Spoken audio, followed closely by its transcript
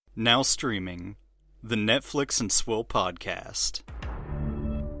Now streaming, the Netflix and Swill podcast.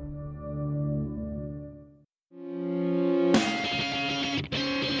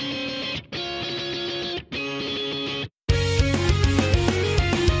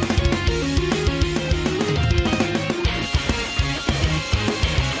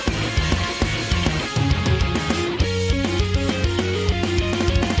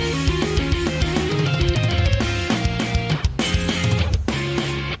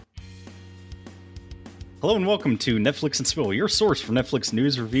 Hello and welcome to Netflix and Swill, your source for Netflix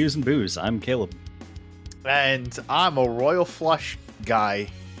news, reviews, and booze. I'm Caleb. And I'm a Royal Flush guy.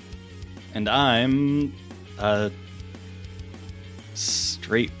 And I'm a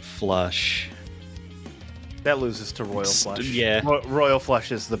straight flush. That loses to Royal Flush. Yeah. Royal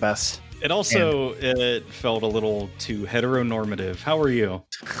Flush is the best. It also it felt a little too heteronormative. How are you?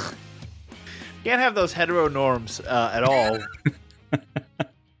 Can't have those hetero norms at all.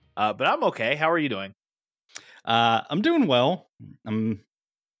 But I'm okay. How are you doing? I'm doing well. I'm,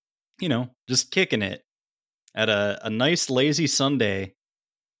 just kicking it at a nice lazy Sunday,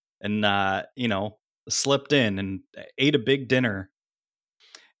 and slept in and ate a big dinner.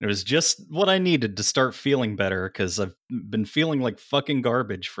 It was just what I needed to start feeling better because I've been feeling like fucking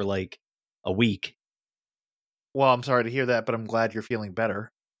garbage for like a week. Well, I'm sorry to hear that, but I'm glad you're feeling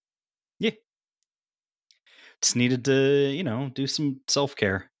better. Yeah. Just needed to, do some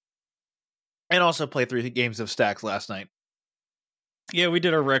self-care. And also play 3 games of Stacks last night. Yeah, we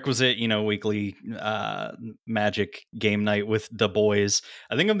did our requisite, weekly Magic game night with the boys.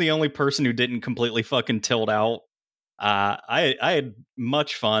 I think I'm the only person who didn't completely fucking tilt out. I had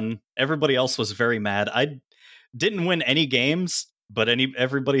much fun. Everybody else was very mad. I didn't win any games, but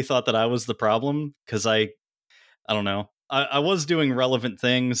everybody thought that I was the problem because I don't know. I was doing relevant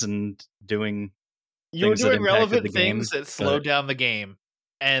things and doing. You were doing relevant things game, that slowed down the game,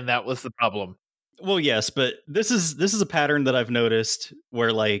 and that was the problem. Well, yes, but this is a pattern that I've noticed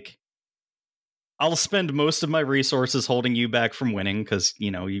where like I'll spend most of my resources holding you back from winning because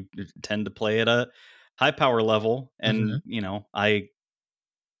you tend to play at a high power level, and I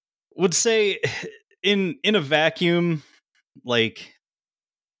would say in a vacuum, like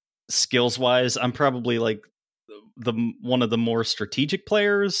skills wise, I'm probably like the one of the more strategic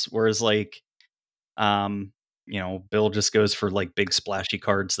players, whereas like Bill just goes for like big splashy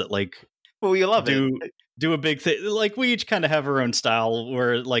cards that like. Well, you love it. Do a big thing. Like we each kind of have our own style.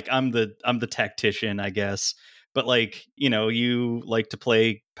 Where like I'm the tactician, I guess. But like you like to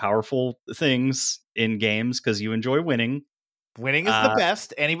play powerful things in games because you enjoy winning. Winning is the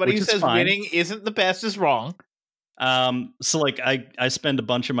best. Anybody who says winning isn't the best is wrong. So like I spend a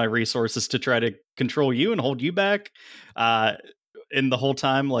bunch of my resources to try to control you and hold you back. And the whole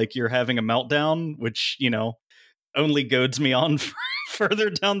time like you're having a meltdown, which only goads me on further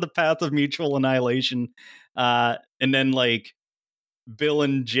down the path of mutual annihilation. And then like Bill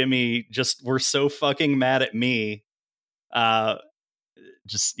and Jimmy just were so fucking mad at me. I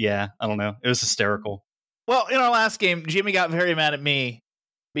don't know. It was hysterical. Well, in our last game, Jimmy got very mad at me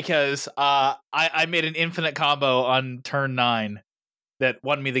because I made an infinite combo on turn 9 that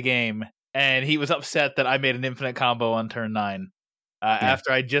won me the game, and he was upset that I made an infinite combo on turn 9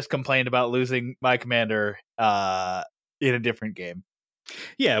 after I just complained about losing my commander in a different game.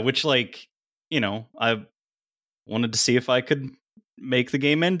 Yeah, which like, I wanted to see if I could make the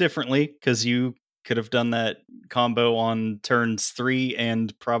game end differently because you could have done that combo on turns 3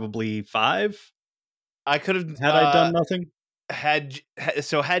 and probably 5. I could have had I done nothing. Had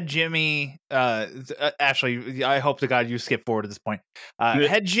Jimmy actually, I hope to God you skip forward to this point.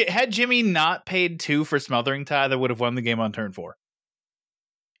 Had Jimmy not paid 2 for Smothering Tithe, I would have won the game on turn 4.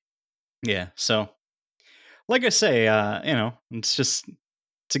 Yeah, so like I say, it's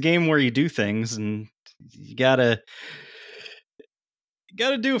a game where you do things and you gotta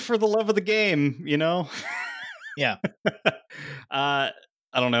do it for the love of the game, Yeah. I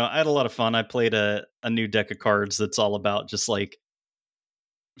don't know. I had a lot of fun. I played a new deck of cards that's all about just like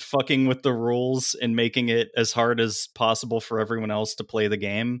fucking with the rules and making it as hard as possible for everyone else to play the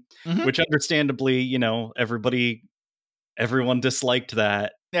game, which understandably, everyone disliked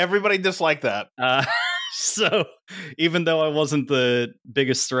that. Everybody disliked that. So even though I wasn't the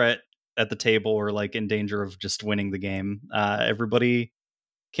biggest threat at the table or like in danger of just winning the game, everybody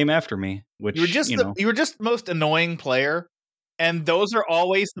came after me, which you were just most annoying player. And those are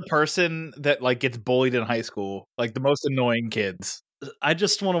always the person that like gets bullied in high school, like the most annoying kids. I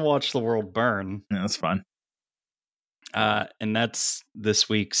just want to watch the world burn. Yeah, that's fun. And that's this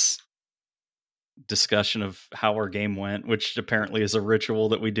week's discussion of how our game went, which apparently is a ritual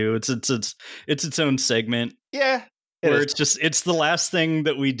that we do. It's its own segment. Yeah, where it's the last thing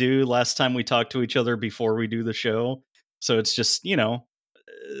that we do last time we talk to each other before we do the show. So it's just,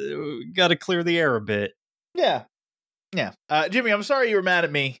 got to clear the air a bit. Yeah. Jimmy, I'm sorry you were mad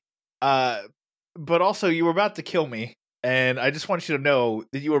at me. But also you were about to kill me. And I just want you to know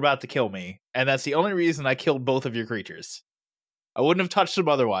that you were about to kill me. And that's the only reason I killed both of your creatures. I wouldn't have touched them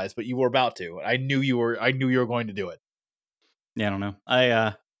otherwise, but you were about to. I knew you were going to do it. Yeah, I don't know.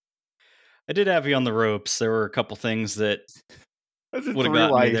 I did have you on the ropes. There were a couple things that would have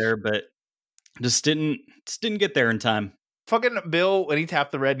gotten me there, but just didn't get there in time. Fucking Bill, when he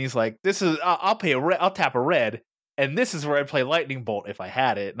tapped the red, and he's like, "This is I'll tap a red, and this is where I'd play Lightning Bolt if I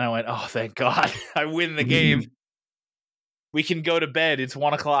had it." And I went, "Oh, thank God, I win the game. We can go to bed. It's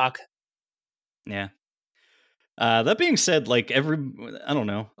 1:00." Yeah. That being said, like I don't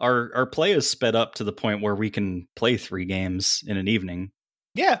know, our play is sped up to the point where we can play 3 games in an evening.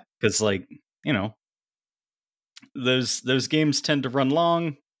 Yeah, because like those games tend to run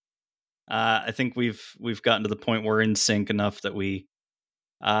long. I think we've gotten to the point where we're in sync enough that we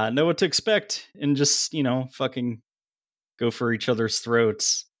know what to expect and just fucking go for each other's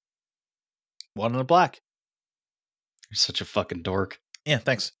throats. One in the black. You're such a fucking dork. Yeah,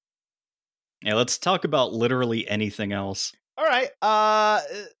 thanks. Yeah, let's talk about literally anything else. All right.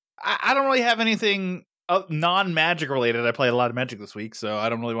 I don't really have anything non-Magic related. I played a lot of Magic this week, so I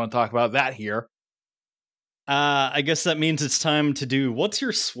don't really want to talk about that here. I guess that means it's time to do What's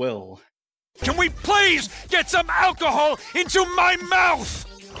Your Swill? Can we please get some alcohol into my mouth?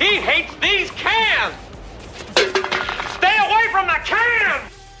 He hates these cans! Stay away from the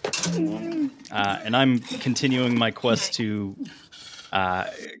can! And I'm continuing my quest to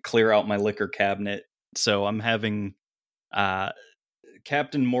clear out my liquor cabinet. So I'm having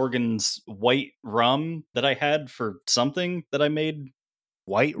Captain Morgan's white rum that I had for something that I made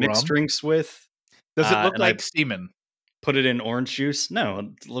white mixed rum? Drinks with. Does it look like semen? Put it in orange juice?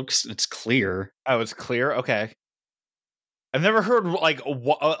 No, it's clear. Oh, it's clear? Okay. I've never heard like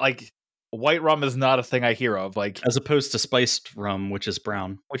white rum is not a thing I hear of. Like as opposed to spiced rum, which is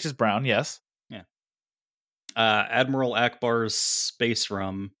brown. Which is brown, yes. Yeah. Admiral Akbar's space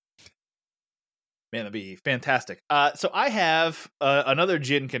rum. Man, that'd be fantastic. So I have another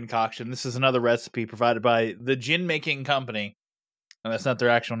gin concoction. This is another recipe provided by the Gin Making Company. And that's not their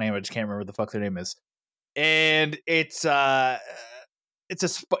actual name. I just can't remember what the fuck their name is. And it's what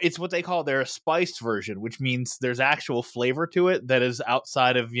they call their spiced version, which means there's actual flavor to it that is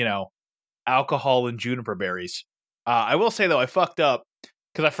outside of, alcohol and juniper berries. I will say, though, I fucked up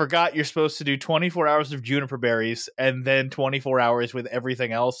because I forgot you're supposed to do 24 hours of juniper berries and then 24 hours with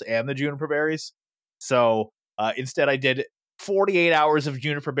everything else and the juniper berries. So instead, I did 48 hours of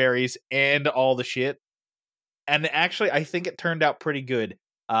juniper berries and all the shit. And actually, I think it turned out pretty good.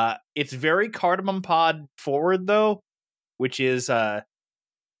 It's very cardamom pod forward, though, which is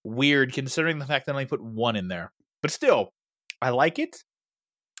weird considering the fact that I only put 1 in there. But still, I like it.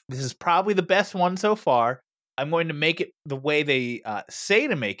 This is probably the best one so far. I'm going to make it the way they say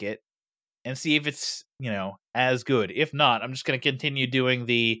to make it and see if it's, as good. If not, I'm just going to continue doing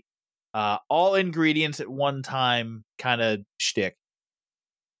the all ingredients at one time kind of shtick.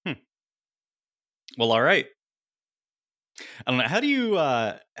 Well, all right. I don't know. How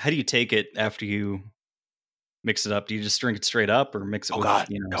do you take it after you mix it up? Do you just drink it straight up or mix it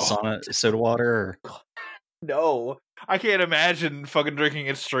with soda water? Or? No, I can't imagine fucking drinking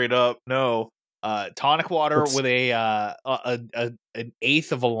it straight up. No, tonic water with an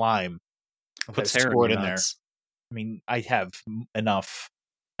eighth of a lime. Put it in there. I mean, I have enough.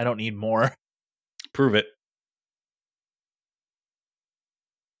 I don't need more. Prove it.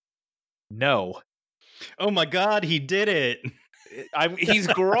 No. Oh my God, he did it. He's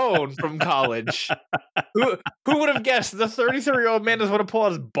grown from college. Who would have guessed the 33-year-old man doesn't want to pull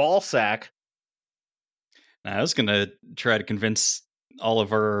out his ball sack? I was going to try to convince all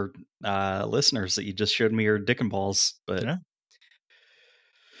of our listeners that you just showed me your dick and balls, but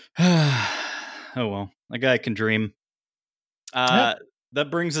oh well, a guy can dream. That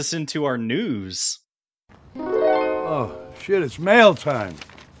brings us into our news. Oh, shit, it's mail time.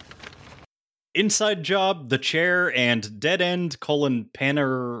 Inside Job, The Chair, and Dead End: Paranormal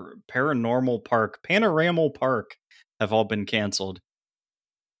Park have all been canceled.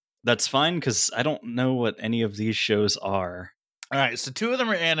 That's fine, because I don't know what any of these shows are. All right, so 2 of them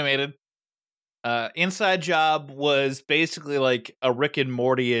are animated. Inside Job was basically like a Rick and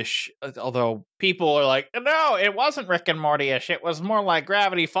Morty-ish, although people are like, no, it wasn't Rick and Morty-ish. It was more like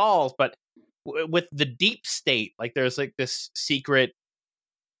Gravity Falls, but with the deep state. Like there's like this secret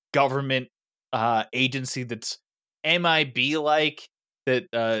government agency that's MIB like that.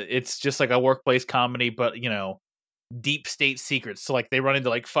 It's just like a workplace comedy, but deep state secrets. So like they run into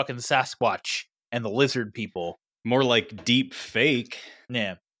like fucking Sasquatch and the lizard people. More like deep fake.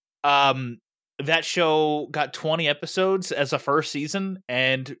 Yeah. That show got 20 episodes as a first season,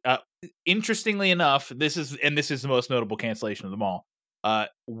 and interestingly enough, this is the most notable cancellation of them all.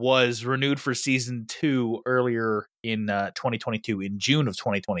 Was renewed for season 2 earlier in 2022, in June of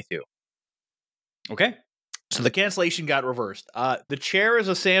 2022. Okay. So the cancellation got reversed. The Chair is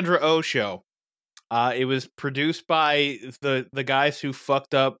a Sandra Oh show. It was produced by the guys who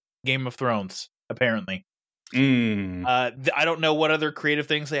fucked up Game of Thrones, apparently. I don't know what other creative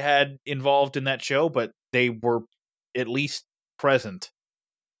things they had involved in that show, but they were at least present.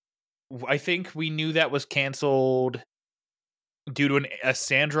 I think we knew that was canceled due to a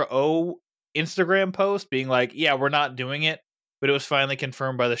Sandra Oh Instagram post being like, yeah, we're not doing it, but it was finally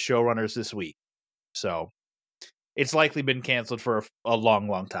confirmed by the showrunners this week. So it's likely been canceled for a long,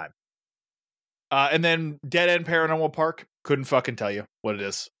 long time. And then Dead End Paranormal Park, couldn't fucking tell you what it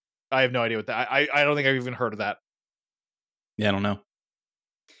is. I have no idea what that. I don't think I've even heard of that. Yeah, I don't know.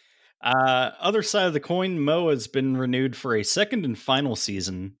 Other side of the coin, Mo has been renewed for a second and final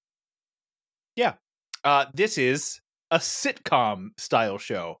season. Yeah. This is a sitcom style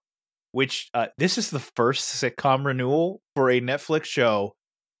show, which this is the first sitcom renewal for a Netflix show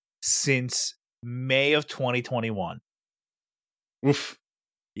since May of 2021. Oof.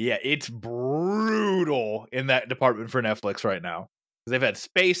 Yeah, it's brutal in that department for Netflix right now. They've had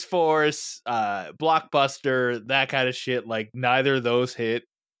Space Force, Blockbuster, that kind of shit. Like, neither of those hit.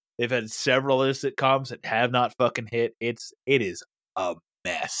 They've had several other sitcoms that have not fucking hit. It is a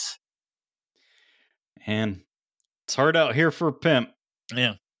mess. And it's hard out here for a pimp.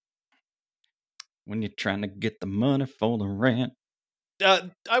 Yeah. When you're trying to get the money for the rent.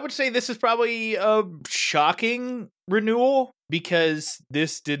 I would say this is probably a shocking renewal, because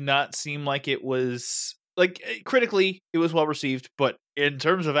this did not seem like it was, like, critically it was well received, but in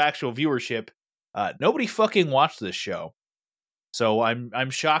terms of actual viewership, nobody fucking watched this show. So I'm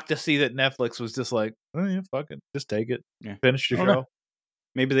shocked to see that Netflix was just like, oh yeah, fuck it, just take it, finish your show. Know.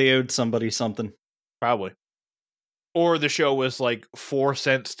 Maybe they owed somebody something. Probably. Or the show was like 4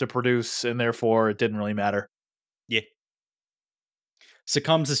 cents to produce, and therefore it didn't really matter. Yeah.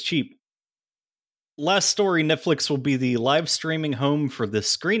 Sitcoms is cheap. Last story, Netflix will be the live streaming home for the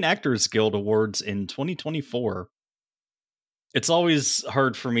Screen Actors Guild Awards in 2024. It's always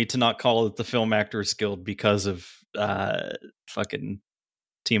hard for me to not call it the Film Actors Guild because of fucking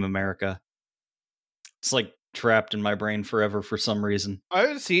Team America. It's like trapped in my brain forever for some reason. I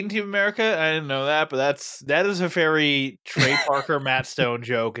haven't seen Team America. I didn't know that, but that is a very Trey Parker, Matt Stone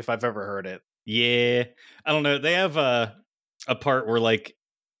joke if I've ever heard it. Yeah, I don't know. They have a part where like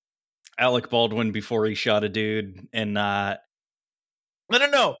Alec Baldwin before he shot a dude, and no.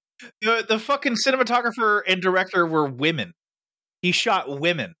 The fucking cinematographer and director were women. He shot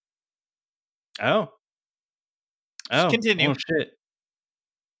women. Oh, continue. Oh shit.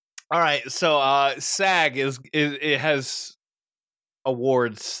 All right, so SAG it has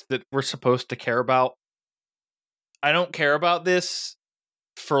awards that we're supposed to care about. I don't care about this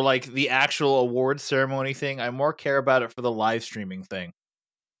for like the actual award ceremony thing. I more care about it for the live streaming thing.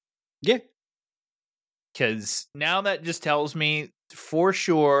 Yeah. Because now that just tells me for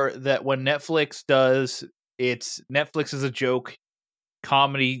sure that when Netflix does its Netflix is a Joke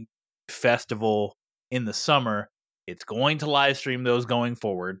comedy festival in the summer, it's going to live stream those going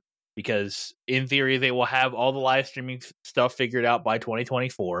forward. Because in theory, they will have all the live streaming stuff figured out by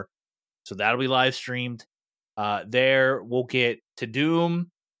 2024. So that'll be live streamed. There we'll get To Doom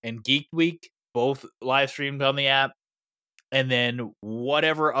and Geek Week, both live streamed on the app. And then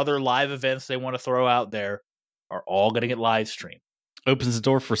whatever other live events they want to throw out there are all going to get live streamed. Opens the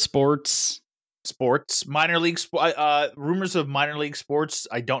door for sports. Minor league, rumors of minor league sports.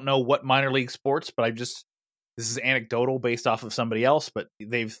 I don't know what minor league sports, but this is anecdotal based off of somebody else, but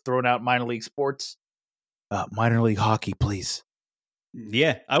they've thrown out minor league sports. Minor league hockey, please.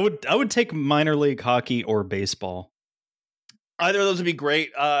 Yeah, I would take minor league hockey or baseball. Either of those would be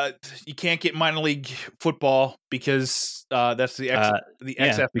great. You can't get minor league football because that's the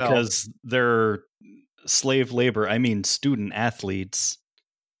XFL. Because they're slave labor. I mean, student athletes.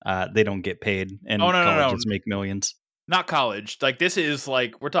 They don't get paid, and colleges make millions. Not college. Like this is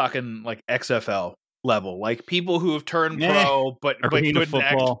like we're talking like XFL level. Like people who have turned pro, but arena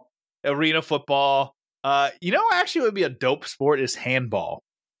football. Arena football. Actually, would be a dope sport is handball.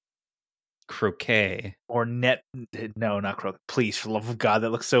 Croquet or net. No, not croquet. Please, for the love of God,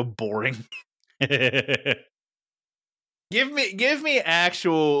 that looks so boring. Give me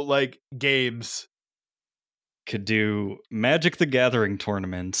actual like games. Could do Magic the Gathering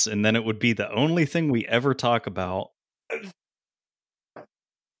tournaments, and then it would be the only thing we ever talk about.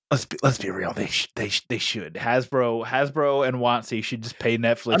 Let's be real. They should. Hasbro and WotC should just pay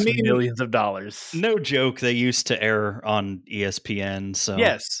Netflix millions of dollars. No joke. They used to air on ESPN. So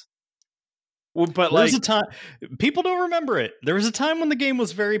yes. Well, but there was a time people don't remember it. There was a time when the game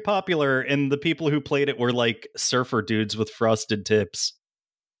was very popular, and the people who played it were like surfer dudes with frosted tips.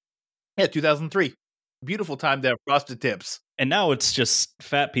 Yeah, 2003. Beautiful time to have frosted tips. And now it's just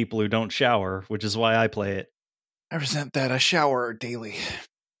fat people who don't shower, which is why I play it. I resent that. I shower daily.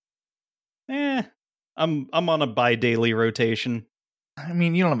 I'm on a bi-daily rotation. I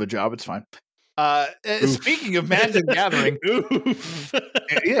mean, you don't have a job. It's fine. Speaking of Magic the Gathering, oof.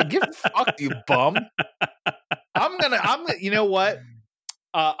 Yeah, get fucked, you bum. I'm gonna. You know what?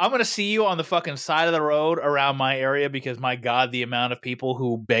 I'm gonna see you on the fucking side of the road around my area because my God, the amount of people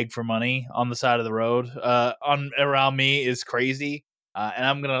who beg for money on the side of the road around me is crazy. And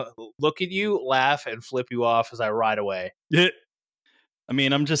I'm gonna look at you, laugh, and flip you off as I ride away. I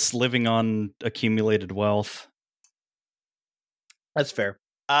mean, I'm just living on accumulated wealth. That's fair.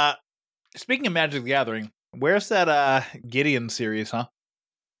 Speaking of Magic the Gathering, where's that Gideon series, huh?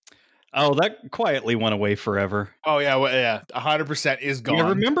 Oh, that quietly went away forever. Oh, yeah, well, yeah, 100% is gone. Yeah,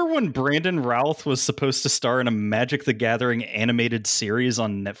 remember when Brandon Routh was supposed to star in a Magic the Gathering animated series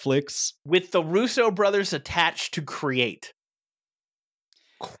on Netflix? With the Russo brothers attached to create.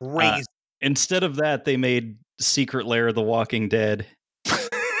 Crazy. Instead of that, they made Secret Lair of the Walking Dead.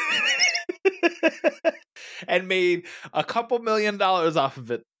 And made a couple $1 million off of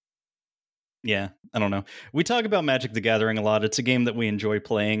it. Yeah, I don't know. We talk about Magic the Gathering a lot. It's a game that we enjoy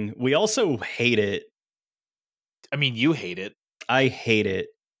playing. We also hate it. I mean, you hate it. I hate it.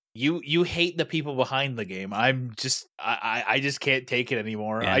 You hate the people behind the game. I'm just I just can't take it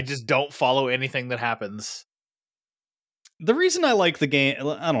anymore. Yeah. I just don't follow anything that happens. The reason I like the game,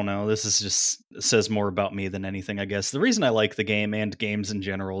 I don't know, this is just says more about me than anything, I guess. The reason I like the game and games in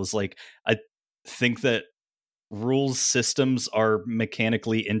general is like I think that rules systems are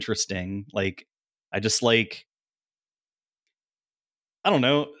mechanically interesting. Like I just like, I don't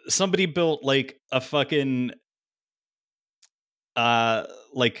know, somebody built like a fucking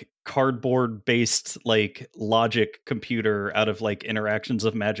like cardboard based like logic computer out of like interactions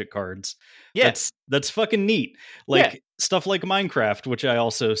of Magic cards. Yeah. That's fucking neat. Like stuff like Minecraft, which I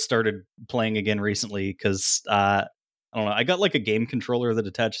also started playing again recently because I don't know, I got like a game controller that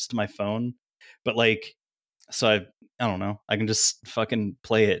attaches to my phone, but like, so I don't know, I can just fucking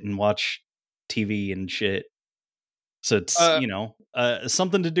play it and watch TV and shit. So it's, you know,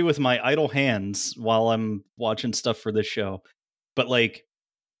 something to do with my idle hands while I'm watching stuff for this show. But like,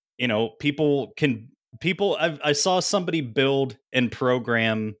 you know, I saw somebody build and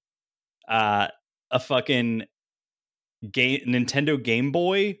program a fucking Nintendo Game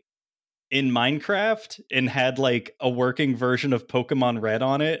Boy in Minecraft and had like a working version of Pokemon Red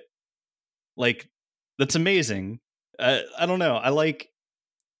on it. Like, that's amazing. I don't know. I like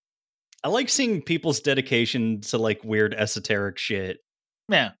seeing people's dedication to like weird esoteric shit.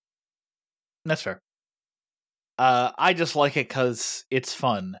 Yeah, that's fair. I just like it because it's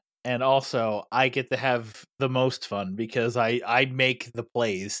fun. And also, I get to have the most fun because I make the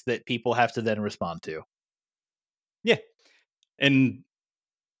plays that people have to then respond to. Yeah. And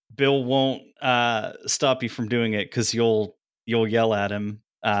Bill won't stop you from doing it because you'll yell at him.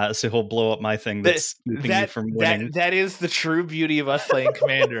 So he'll blow up my thing that's keeping you from winning. That is the true beauty of us playing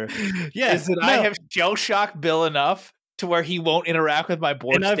Commander. Yeah. Is that I have shell shocked Bill enough to where he won't interact with my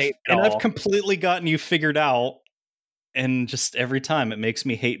board state at all. I've completely gotten you figured out. And just every time it makes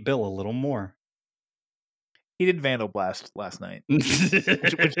me hate Bill a little more. He did Vandal Blast last night,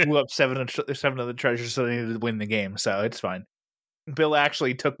 which blew up 7 of the treasures, so they needed to win the game. So it's fine. Bill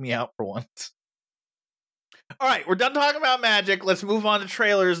actually took me out for once. All right, we're done talking about Magic. Let's move on to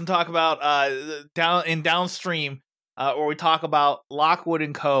trailers and talk about downstream, where we talk about Lockwood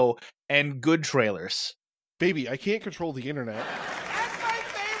and Co. and good trailers. Baby, I can't control the internet.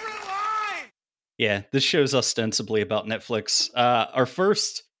 Yeah, this show's ostensibly about Netflix. Our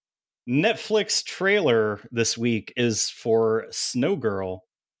first Netflix trailer this week is for Snow Girl.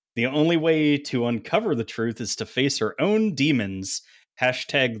 The only way to uncover the truth is to face her own demons.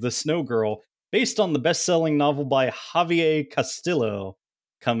 Hashtag the Snow Girl, based on the best-selling novel by Javier Castillo,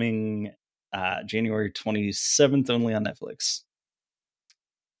 coming January 27th, only on Netflix.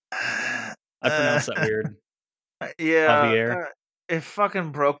 I pronounced that weird. Yeah. Javier. It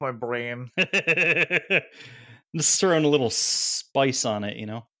fucking broke my brain. Just throwing a little spice on it, you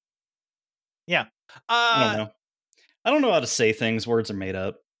know? Yeah. I don't know how to say things. Words are made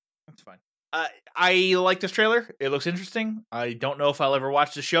up. That's fine. I like this trailer. It looks interesting. I don't know if I'll ever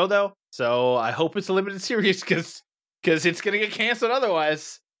watch the show, though. So I hope it's a limited series, because because it's gonna get canceled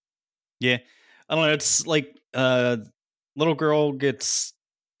otherwise. Yeah, I don't know. It's like little girl goes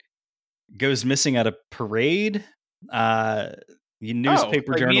missing at a parade. The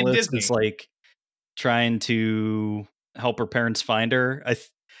newspaper like me and journalist Disney. is like trying to help her parents find her.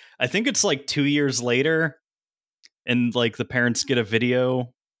 I think it's like 2 years later, and like the parents get a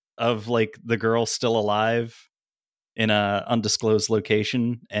video of like the girl still alive in a undisclosed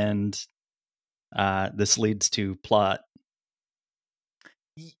location, and this leads to plot.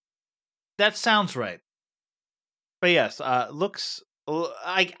 That sounds right. But yes, looks.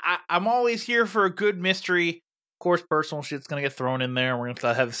 I'm always here for a good mystery. Of course, personal shit's gonna get thrown in there. We're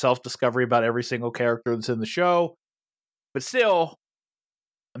gonna have self-discovery about every single character that's in the show. But still,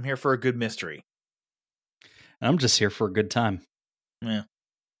 I'm here for a good mystery. I'm just here for a good time. Yeah.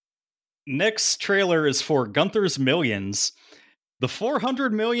 Next trailer is for Gunther's Millions. The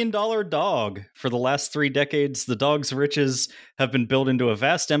 $400 million dog. For the last 3 decades, the dog's riches have been built into a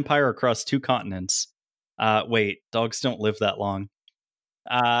vast empire across 2 continents. Wait, dogs don't live that long.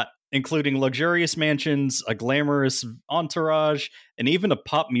 Including luxurious mansions, a glamorous entourage, and even a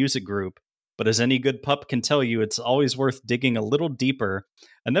pop music group. But as any good pup can tell you, it's always worth digging a little deeper.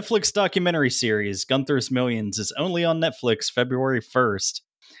 A Netflix documentary series, Gunther's Millions, is only on Netflix February 1st.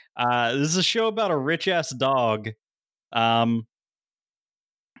 This is a show about a rich-ass dog. I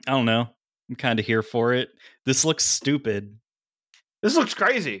don't know. I'm kind of here for it. This looks stupid. This looks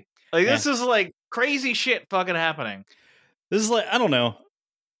crazy. Like, this is like crazy shit fucking happening. This is like, I don't know.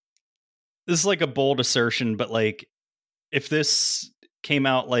 This is like a bold assertion, but like, if this came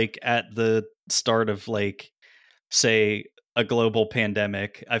out like at the start of like, say, a global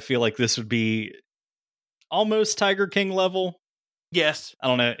pandemic, I feel like this would be almost Tiger King level. Yes. I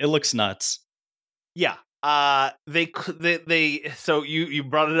don't know. It looks nuts. Yeah. They so you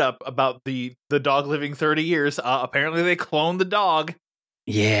brought it up about the dog living 30 years. Apparently they cloned the dog.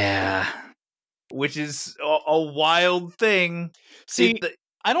 Yeah. Which is a wild thing. See,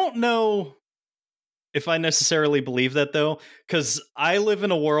 I don't know if I necessarily believe that, though, because I live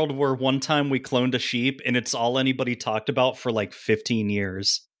in a world where one time we cloned a sheep, and it's all anybody talked about for like 15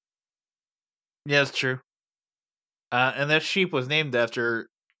 years. Yeah, it's true. And that sheep was named after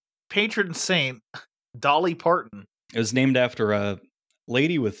patron saint Dolly Parton. It was named after a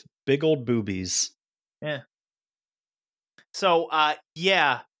lady with big old boobies. Yeah. So,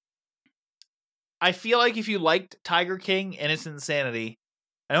 yeah. I feel like if you liked Tiger King and its insanity,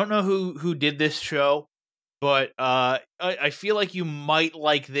 I don't know who did this show, but I feel like you might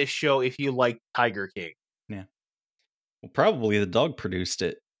like this show if you like Tiger King. Yeah. Well, probably the dog produced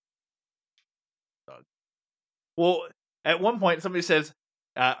it. Well, at one point somebody says,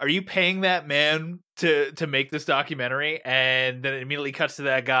 are you paying that man to make this documentary? And then it immediately cuts to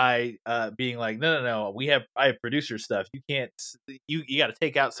that guy being like, no, I have producer stuff. You can't, you got to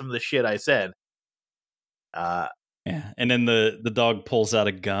take out some of the shit I said. Yeah, and then the dog pulls out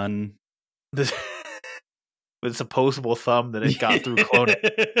a gun with its opposable thumb that it got through cloning.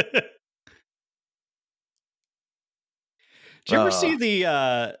 Did you ever see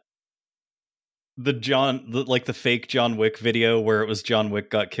the fake John Wick video where it was John Wick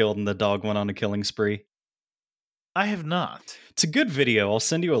got killed and the dog went on a killing spree? I have not. It's a good video. I'll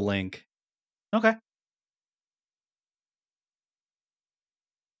send you a link. Okay.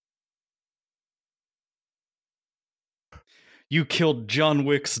 You killed John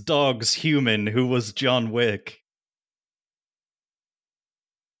Wick's dog's human, who was John Wick.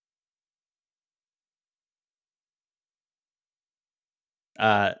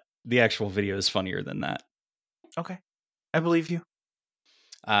 The actual video is funnier than that. Okay. I believe you.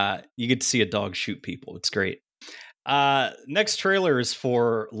 You get to see a dog shoot people. It's great. Next trailer is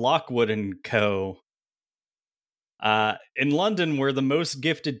for Lockwood & Co. In London, where the most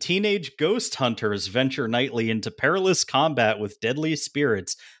gifted teenage ghost hunters venture nightly into perilous combat with deadly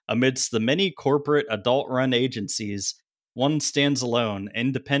spirits amidst the many corporate adult-run agencies, one stands alone,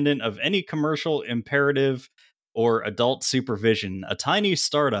 independent of any commercial imperative or adult supervision. A tiny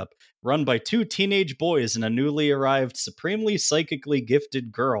startup run by 2 teenage boys and a newly arrived, supremely psychically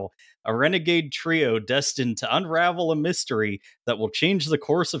gifted girl. A renegade trio destined to unravel a mystery that will change the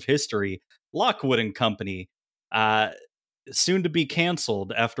course of history. Lockwood & Company. Soon to be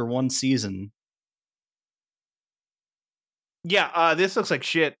canceled after 1 season. Yeah, this looks like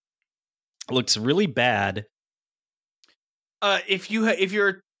shit. It looks really bad. If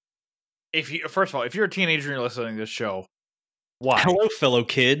you're first of all, if you're a teenager and you're listening to this show, why? Hello, fellow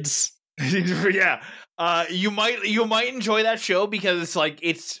kids. Yeah, you might enjoy that show because it's like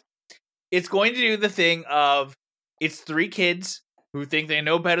it's going to do the thing of it's 3 kids who think they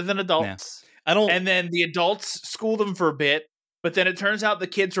know better than adults. I don't. And then the adults school them for a bit, but then it turns out the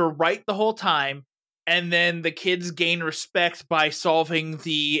kids were right the whole time. And then the kids gain respect by solving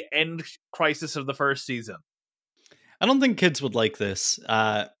the end crisis of the first season. I don't think kids would like this.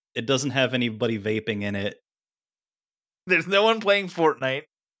 It doesn't have anybody vaping in it. There's no one playing Fortnite.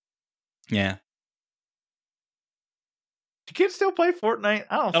 Yeah. Do kids still play Fortnite?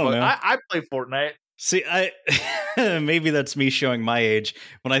 I don't know. I play Fortnite. See, maybe that's me showing my age.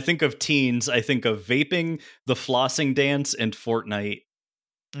 When I think of teens, I think of vaping, the flossing dance, and Fortnite.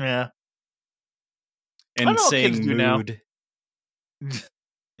 Yeah. And saying mood.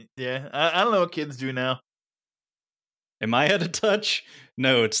 Yeah, I don't know what kids do now. Am I out of touch?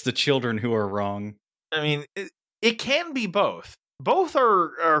 No, it's the children who are wrong. I mean, it can be both. Both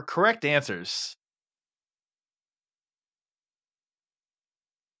are correct answers.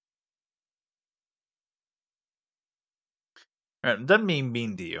 Doesn't mean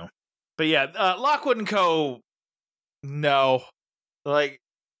mean to you. But yeah, Lockwood & Co., no. Like,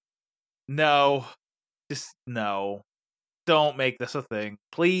 no. Just no. Don't make this a thing.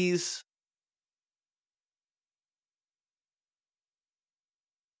 Please.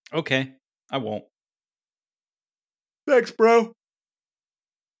 Okay, I won't. Thanks, bro.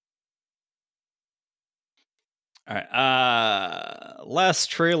 All right.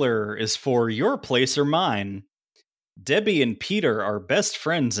 Last trailer is for Your Place or Mine. Debbie and Peter are best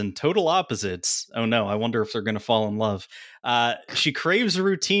friends and total opposites. Oh no, I wonder if they're going to fall in love. She craves a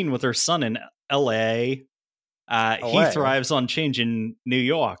routine with her son in L.A. He thrives on change in New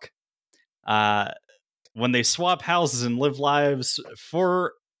York. When they swap houses and live lives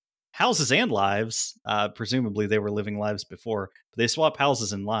for houses and lives, presumably they were living lives before, but they swap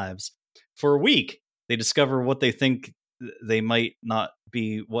houses and lives for a week. They discover what they think they might not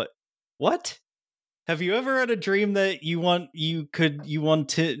be. What? Have you ever had a dream that you could do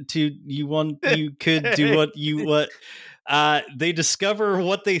what you want? They discover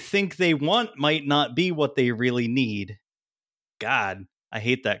what they think they want might not be what they really need. God, I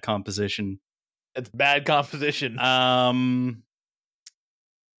hate that composition. It's bad composition.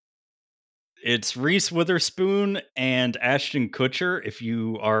 It's Reese Witherspoon and Ashton Kutcher. If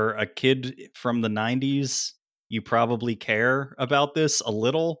you are a kid from the 90s, you probably care about this a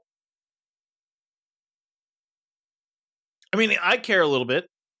little. I mean, I care a little bit.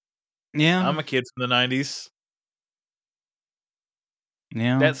 Yeah. I'm a kid from the 90s.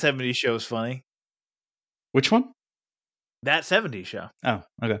 Yeah. That 70s show is funny. Which one? That 70s show. Oh,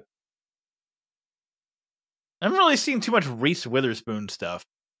 okay. I haven't really seen too much Reese Witherspoon stuff.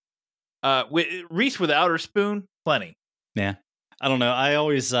 Reese without her spoon, plenty. Yeah. I don't know. I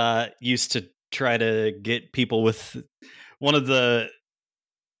always used to try to get people with one of the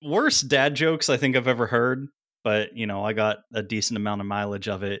worst dad jokes I think I've ever heard. But, you know, I got a decent amount of mileage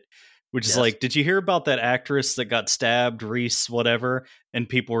of it, which is like, did you hear about that actress that got stabbed, Reese, whatever? And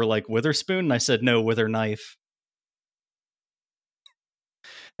people were like, Witherspoon? And I said, no, with her knife.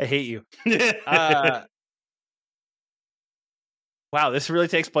 I hate you. Wow, this really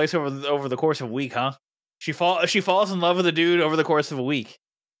takes place over the course of a week, huh? She falls in love with a dude over the course of a week.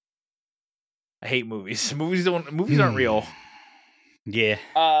 I hate movies. Movies aren't real. Yeah.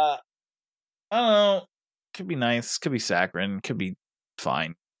 I don't know. Could be nice. Could be saccharine. Could be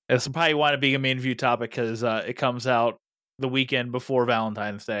fine. It's probably want to be a main view topic because it comes out the weekend before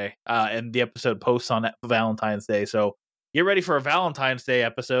Valentine's Day, and the episode posts on Valentine's Day. So get ready for a Valentine's Day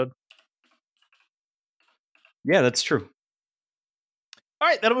episode. Yeah, that's true. All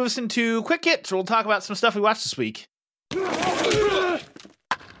right, that'll move us into quick hits. We'll talk about some stuff we watched this week. Fuck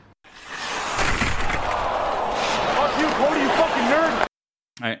you, Cody, you fucking nerd!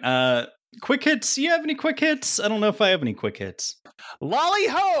 All right, quick hits. Do you have any quick hits? I don't know if I have any quick hits. Lolly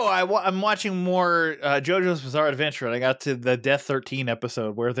ho! I'm watching more JoJo's Bizarre Adventure, and I got to the Death 13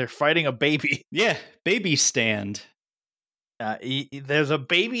 episode where they're fighting a baby. Yeah, baby stand. There's a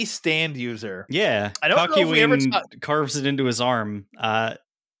baby stand user. Yeah, I don't know if we ever carves it into his arm,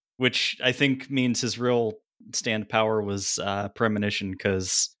 which I think means his real stand power was premonition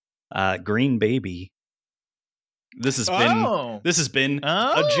because green baby. This has been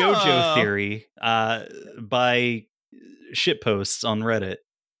a JoJo theory by shitposts on Reddit.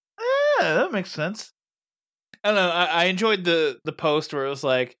 Yeah, that makes sense. I don't know. I enjoyed the post where it was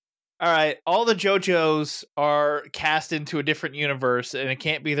like, all right, all the JoJos are cast into a different universe, and it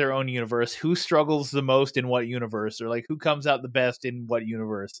can't be their own universe. Who struggles the most in what universe? Or like, who comes out the best in what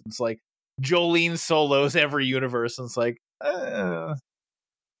universe? It's like Jolene solos every universe, and it's like,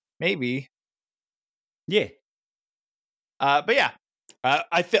 maybe. Yeah. But yeah,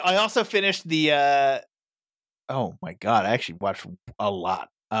 I also finished the. Oh my god! I actually watched a lot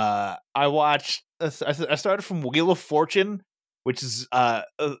I watched. I started from Wheel of Fortune, which is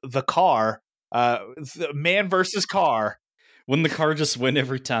the car, the man versus car. Wouldn't the car just win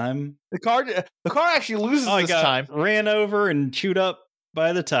every time? The car actually loses I this got time. ran over and chewed up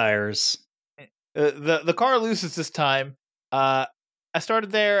by the tires. The car loses this time. I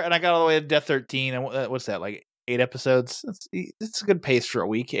started there and I got all the way to Death 13. And what's that, like 8 episodes? It's a good pace for a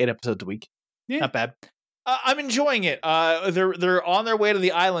week. 8 episodes a week. Yeah. Not bad. I'm enjoying it. They're on their way to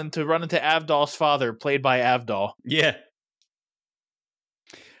the island to run into Avdol's father, played by Avdol. Yeah.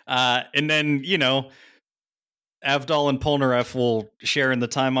 And then, Avdol and Polnareff will share in the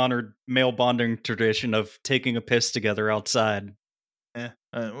time-honored male bonding tradition of taking a piss together outside.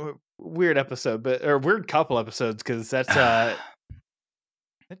 Weird episode, or weird couple episodes, because that's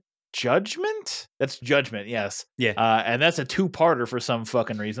Judgment? That's Judgment, yes. Yeah. And that's a 2-parter for some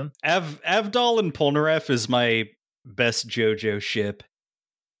fucking reason. Avdol and Polnareff is my best JoJo ship.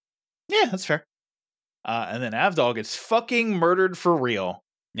 Yeah, that's fair. And then Avdol gets fucking murdered for real.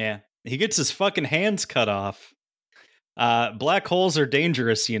 Yeah. He gets his fucking hands cut off. Black holes are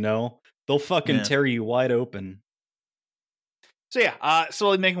dangerous, They'll fucking tear you wide open. So yeah,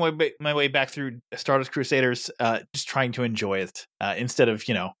 slowly making my way back through Stardust Crusaders, just trying to enjoy it, instead of,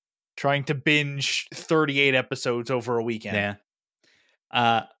 trying to binge 38 episodes over a weekend.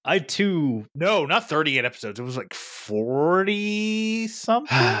 Yeah. I too... No, not 38 episodes. It was like 40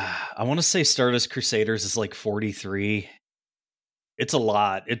 something. I want to say Stardust Crusaders is like 43. It's a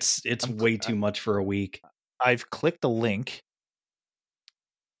lot. It's way too much for a week. I've clicked the link.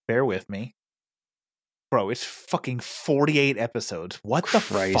 Bear with me. Bro, it's fucking 48 episodes. What the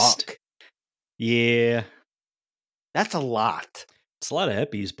fuck? Yeah. That's a lot. It's a lot of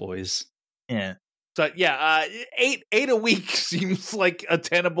eppies, boys. Yeah. So yeah, 8 a week seems like a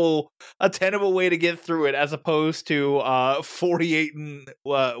tenable way to get through it, as opposed to 48 and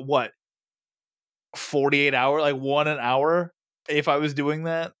 48 hour, like 1 an hour. If I was doing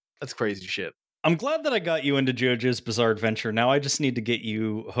that, that's crazy shit. I'm glad that I got you into JoJo's Bizarre Adventure. Now I just need to get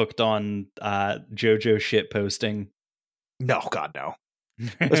you hooked on JoJo shit posting. No, God, no.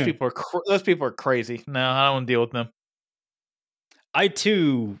 Those people are crazy. No, I don't want to deal with them. I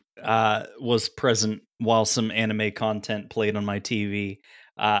too was present while some anime content played on my TV.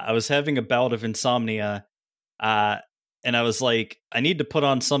 I was having a bout of insomnia, and I was like, I need to put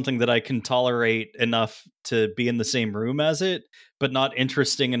on something that I can tolerate enough to be in the same room as it, but not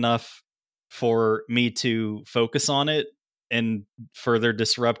interesting enough for me to focus on it and further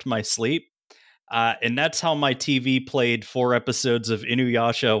disrupt my sleep. And that's how my TV played 4 episodes of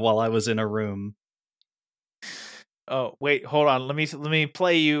Inuyasha while I was in a room. Oh, wait, hold on. Let me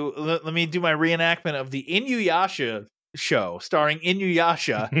play you. Let me do my reenactment of the Inuyasha show starring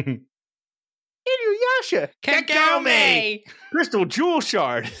Inuyasha. Inuyasha, Kagome, Crystal Jewel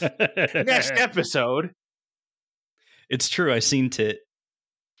Shard. Next episode. It's true. I seen it.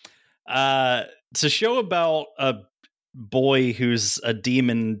 It's a show about a boy who's a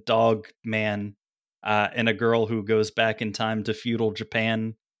demon dog man, and a girl who goes back in time to feudal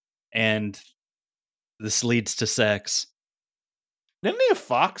Japan, and this leads to sex. Isn't he a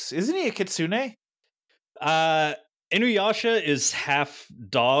fox? Isn't he a kitsune? Inuyasha is half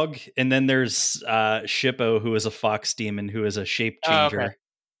dog, and then there's Shippo, who is a fox demon, who is a shape changer.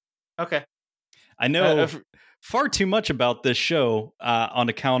 Okay. I know far too much about this show on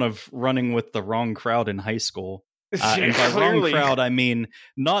account of running with the wrong crowd in high school. And by wrong crowd, I mean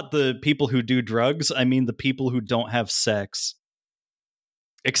not the people who do drugs, I mean the people who don't have sex.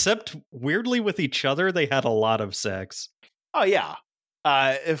 Except, weirdly, with each other, they had a lot of sex. Oh, yeah.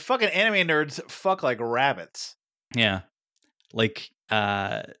 Fucking anime nerds fuck like rabbits. Yeah. Like,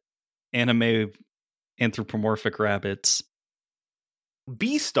 anime anthropomorphic rabbits.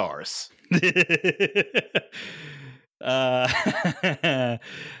 Beastars.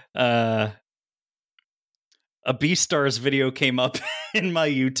 A Beastars video came up in my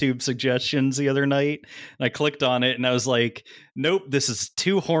YouTube suggestions the other night, and I clicked on it, and I was like, nope, this is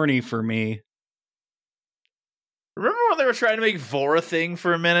too horny for me. Remember when they were trying to make Vora thing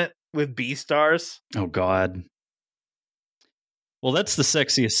for a minute with Beastars? Oh, God. Well, that's the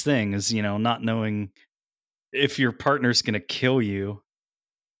sexiest thing, is, not knowing if your partner's gonna kill you.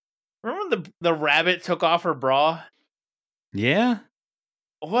 Remember when the rabbit took off her bra? Yeah.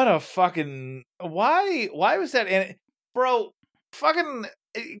 What a fucking... Why was that... Bro, fucking...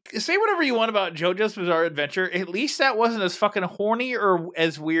 Say whatever you want about JoJo's Bizarre Adventure. At least that wasn't as fucking horny or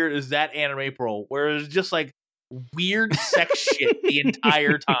as weird as that Anime April, where it was just like weird sex shit the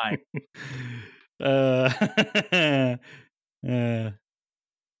entire time. The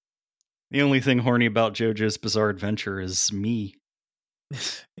only thing horny about JoJo's Bizarre Adventure is me.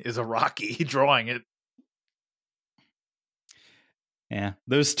 is a Rocky drawing it. Yeah,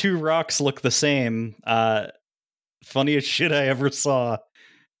 those two rocks look the same. Funniest shit I ever saw.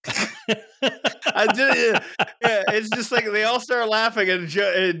 It's just like they all start laughing, and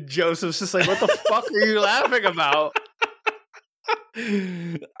Joseph's just like, "What the fuck are you laughing about?"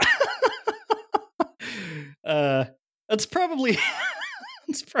 That's probably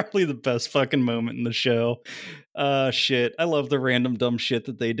it's probably the best fucking moment in the show. Shit, I love the random dumb shit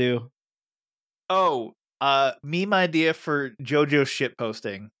that they do. Oh, meme idea for JoJo shit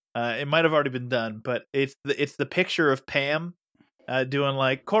posting. It might have already been done, but it's the picture of Pam doing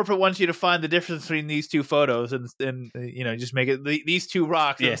like, corporate wants you to find the difference between these two photos, and just make it these two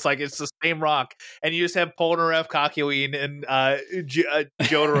rocks. And it's like it's the same rock, and you just have Polnareff, Kakyoin, and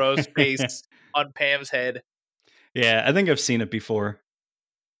Jotaro's face on Pam's head. Yeah, I think I've seen it before,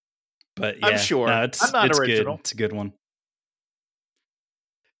 but yeah, I'm sure it's not original. Good. It's a good one.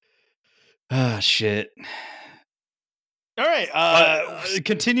 Ah, shit. All right.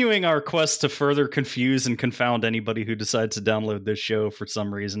 Continuing our quest to further confuse and confound anybody who decides to download this show for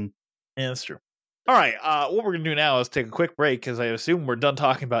some reason. Yeah, that's true. All right. What we're going to do now is take a quick break because I assume we're done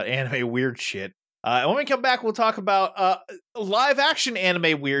talking about anime weird shit. And when we come back, we'll talk about live action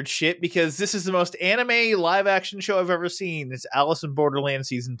anime weird shit, because this is the most anime live action show I've ever seen. It's Alice in Borderland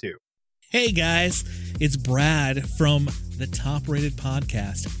Season 2. Hey guys, it's Brad from the top rated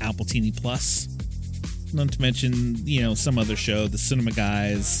podcast, Apple TV Plus. Not to mention, some other show, The Cinema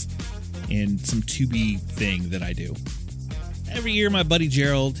Guys, and some Tubi thing that I do. Every year, my buddy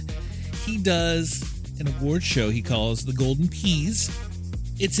Gerald, he does an award show he calls the Golden Peas.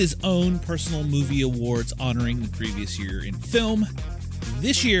 It's his own personal movie awards honoring the previous year in film.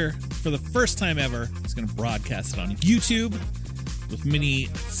 This year, for the first time ever, he's going to broadcast it on YouTube with many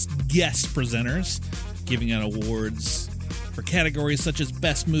guest presenters giving out awards for categories such as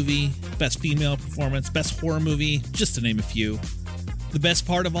Best Movie, Best Female Performance, Best Horror Movie, just to name a few. The best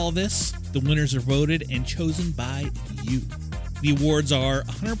part of all this, the winners are voted and chosen by you. The awards are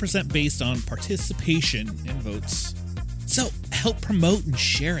 100% based on participation and votes. So help promote and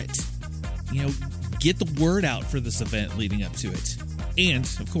share it. Get the word out for this event leading up to it. And,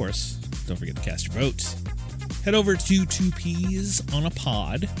 of course, don't forget to cast your vote. Head over to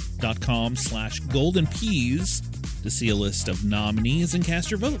 2peasonapod.com/goldenpeas to see a list of nominees and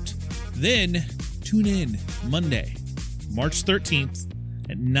cast your vote. Then tune in Monday, March 13th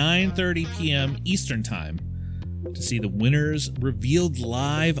at 9:30 p.m. Eastern Time to see the winners revealed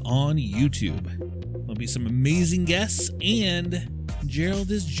live on YouTube. There'll be some amazing guests, and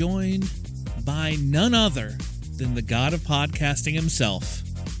Gerald is joined by none other than the god of podcasting himself,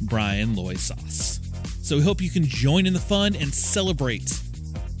 Brian Loisauce. So we hope you can join in the fun and celebrate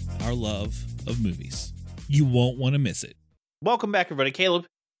our love of movies. You won't want to miss it. Welcome back, everybody. Caleb,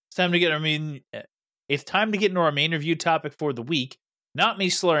 it's time to get into our main review topic for the week. Not me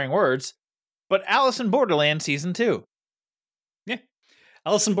slurring words, but Alice in Borderland Season 2. Yeah.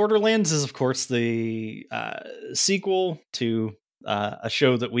 Alice in Borderlands is, of course, the sequel to a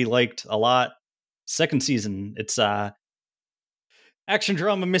show that we liked a lot. Second season. It's action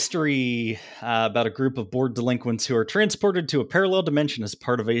drama mystery about a group of bored delinquents who are transported to a parallel dimension as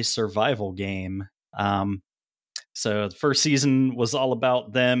part of a survival game. So the first season was all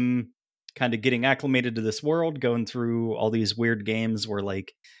about them kind of getting acclimated to this world, going through all these weird games where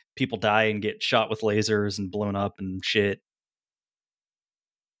like people die and get shot with lasers and blown up and shit.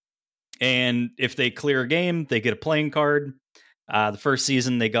 And if they clear a game, they get a playing card. The first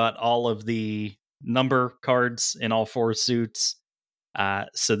season, they got all of the number cards in all 4 suits.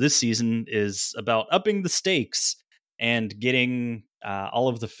 So this season is about upping the stakes and getting all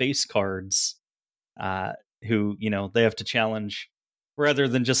of the face cards who, they have to challenge rather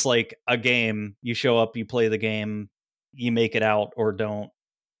than just like a game. You show up, you play the game, you make it out or don't.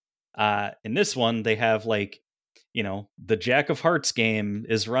 In this one, they have like, the Jack of Hearts game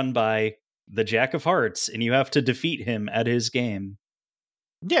is run by the Jack of Hearts, and you have to defeat him at his game.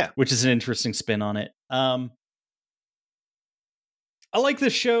 Yeah. Which is an interesting spin on it. I like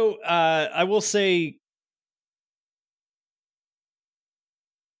this show. I will say,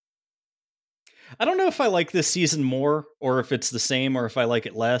 I don't know if I like this season more or if it's the same or if I like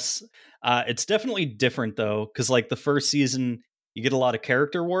it less. It's definitely different though, because like the first season, you get a lot of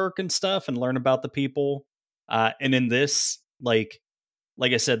character work and stuff and learn about the people. And in this, like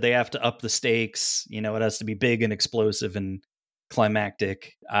I said, they have to up the stakes. It has to be big and explosive and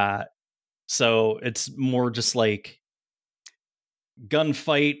climactic. So it's more just like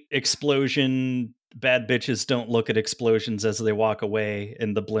gunfight, explosion, bad bitches don't look at explosions as they walk away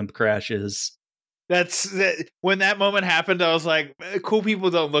and the blimp crashes. When that moment happened, I was like, cool people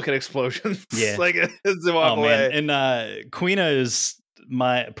don't look at explosions. Yeah. Like, it's a walk away. Man. And Quina is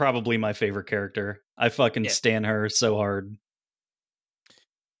probably my favorite character. I fucking stan her so hard.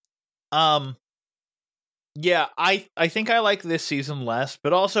 Yeah, I think I like this season less,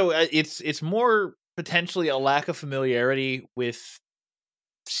 but also it's more potentially a lack of familiarity with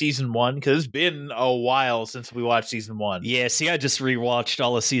season 1, because it's been a while since we watched season 1. Yeah, see, I just rewatched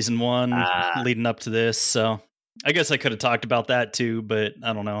all of season 1 leading up to this, so I guess I could have talked about that too, but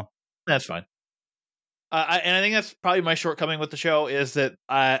I don't know. That's fine. And I think that's probably my shortcoming with the show is that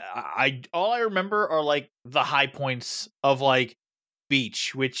I all I remember are like the high points of like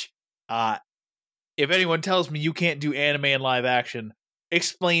Beach, which if anyone tells me you can't do anime and live action,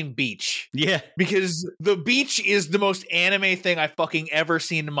 explain Beach. Yeah. Because the Beach is the most anime thing I've fucking ever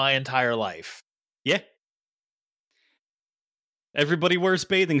seen in my entire life. Yeah. Everybody wears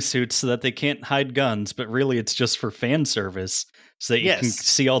bathing suits so that they can't hide guns, but really it's just for fan service so that you can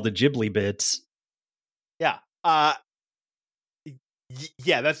see all the Ghibli bits. Yeah.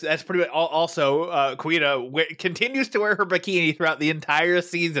 Yeah, that's pretty much. Also, Quina continues to wear her bikini throughout the entire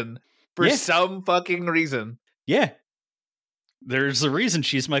season for some fucking reason. Yeah. There's a reason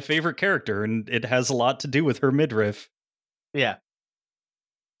she's my favorite character, and it has a lot to do with her midriff. Yeah.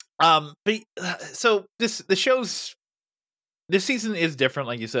 But so this season is different,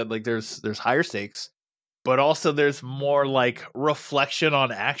 like you said. Like there's higher stakes, but also there's more like reflection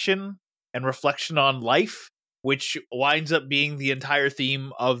on action and reflection on life, which winds up being the entire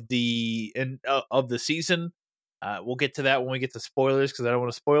theme of the season. We'll get to that when we get to spoilers, because I don't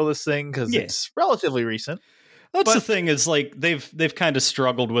want to spoil this thing because it's relatively recent. That's the thing, is like they've kind of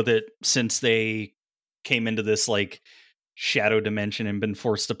struggled with it since they came into this like shadow dimension and been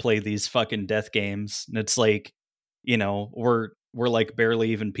forced to play these fucking death games. And it's like, you know, we're like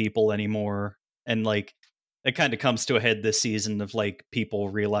barely even people anymore. And like it kind of comes to a head this season of like people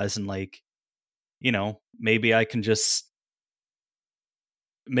realizing like, you know, maybe I can just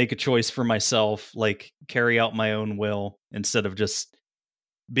make a choice for myself, like carry out my own will instead of just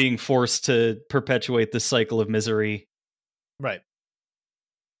being forced to perpetuate this cycle of misery. Right.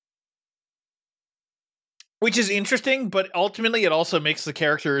 Which is interesting, but ultimately it also makes the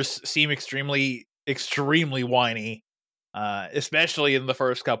characters seem extremely, extremely whiny. Especially in the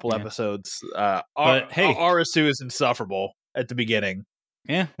first couple episodes. But hey, Arisu is insufferable at the beginning.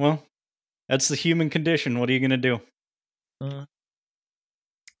 Yeah, well, that's the human condition. What are you going to do?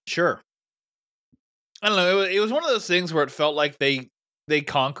 Sure. I don't know. It was one of those things where it felt like they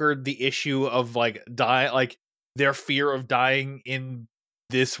conquered the issue of like their fear of dying in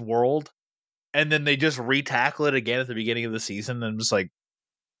this world, and then they just retackle it again at the beginning of the season. And I'm just like,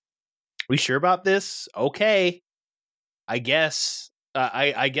 we sure about this? Okay, I guess.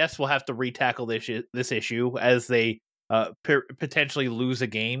 I guess we'll have to retackle this issue as they potentially lose a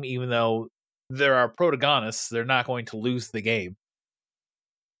game, even though there are protagonists. They're not going to lose the game.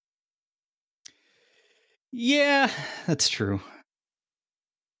 Yeah, that's true.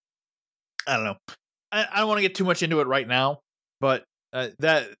 I don't know. I don't want to get too much into it right now, but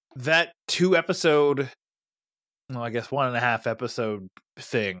that 2 episode, well, I guess 1.5 episode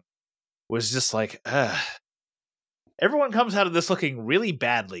thing was just like, everyone comes out of this looking really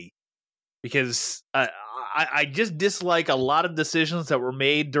badly, because I just dislike a lot of decisions that were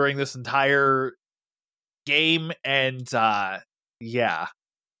made during this entire game, and yeah.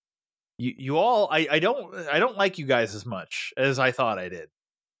 You all, I don't like you guys as much as I thought I did.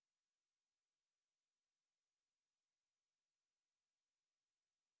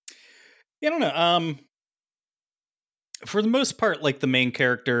 Yeah, I don't know. For the most part, like the main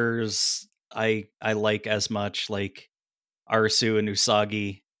characters, I like as much, like Arisu and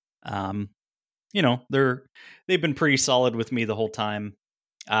Usagi. You know, they've been pretty solid with me the whole time.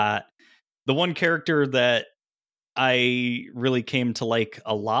 The one character that I really came to like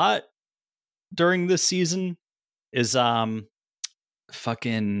a lot during this season is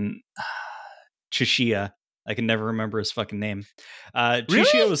fucking Chishiya. I can never remember his fucking name.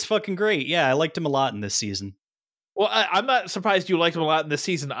 Chishiya was fucking great. Yeah, I liked him a lot in this season. Well, I'm not surprised you liked him a lot in this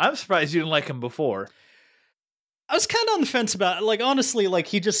season. I'm surprised you didn't like him before. I was kind of on the fence about it. Like, honestly, like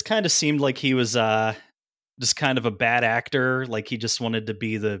he just kind of seemed like he was just kind of a bad actor. Like he just wanted to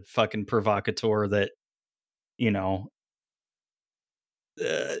be the fucking provocateur that, you know,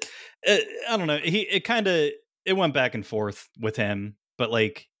 I don't know. It went back and forth with him, but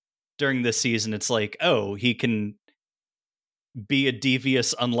like during this season, it's like, oh, he can be a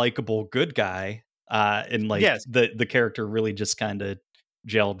devious, unlikable good guy. And like the character really just kind of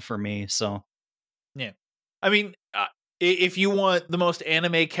gelled for me. So yeah, I mean, if you want the most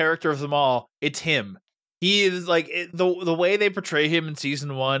anime character of them all, it's him. He is like the way they portray him in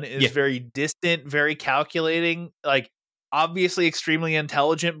season 1 is very distant, very calculating, like obviously extremely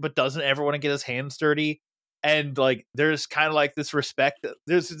intelligent, but doesn't ever want to get his hands dirty. And like, there's kind of like this respect.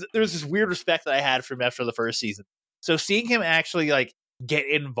 There's this weird respect that I had for him after the first season. So seeing him actually like get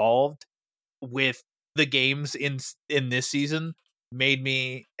involved with the games in this season made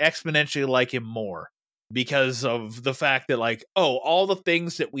me exponentially like him more, because of the fact that like, oh, all the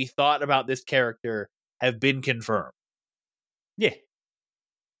things that we thought about this character have been confirmed. Yeah.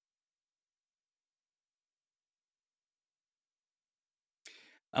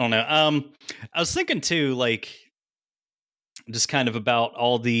 I don't know. I was thinking too, like, just kind of about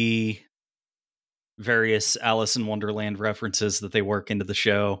all the various Alice in Wonderland references that they work into the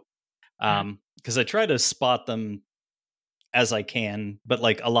show. Because I try to spot them as I can, but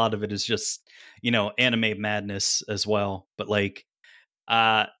like a lot of it is just, anime madness as well. But like,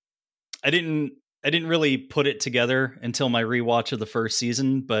 I didn't really put it together until my rewatch of the first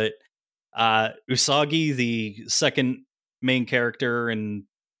season, but Usagi, the second main character, and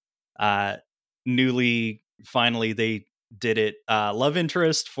finally they did it, love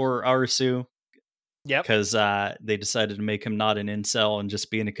interest for Arisu. Yep. Because they decided to make him not an incel and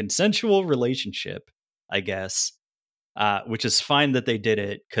just be in a consensual relationship, I guess. Which is fine that they did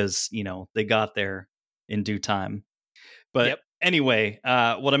it, because, they got there in due time. But anyway,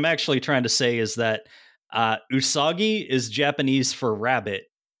 what I'm actually trying to say is that Usagi is Japanese for rabbit,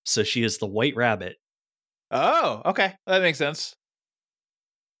 so she is the white rabbit. Oh, okay. That makes sense.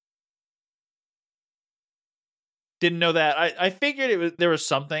 Didn't know that. I figured there was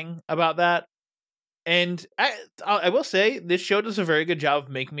something about that. And I will say, this show does a very good job of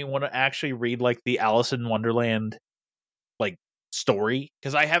making me want to actually read like the Alice in Wonderland like story,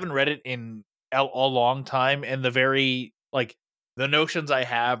 because I haven't read it in a long time, and the notions I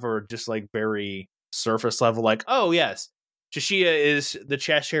have are just like very surface level, like, oh yes, Chishiya is the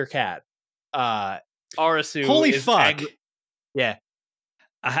Cheshire Cat. Arisu Holy is fuck. Yeah.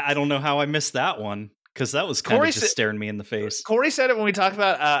 I don't know how I missed that one, because that was kind of just staring me in the face. Corey said it when we talked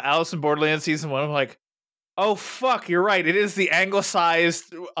about Alice in Borderland season 1. I'm like, oh fuck, you're right. It is the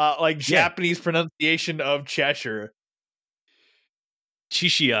anglicized, Japanese pronunciation of Cheshire.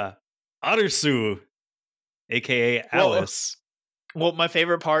 Chishiya Arisu, aka Alice. Well, my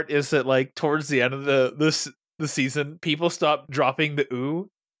favorite part is that like towards the end of the season, people stop dropping the ooh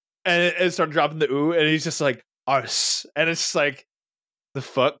and start dropping the ooh, and he's just like Ars, and it's just like, the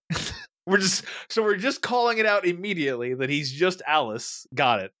fuck. We're just calling it out immediately that he's just Alice.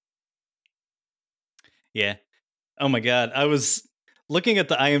 Got it. Yeah. Oh my god. I was looking at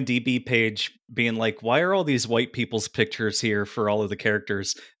the IMDb page being like, why are all these white people's pictures here for all of the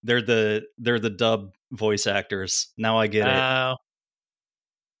characters? They're the dub voice actors. Now I get it.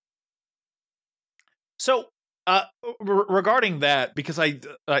 So, regarding that, because I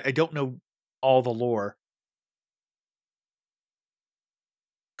don't know all the lore,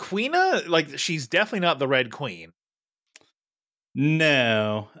 Queena, like, she's definitely not the Red Queen.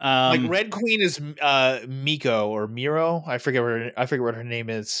 No, like Red Queen is Miko or Miro. I forget what her name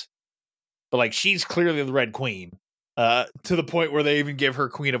is, but like, she's clearly the Red Queen. To the point where they even give her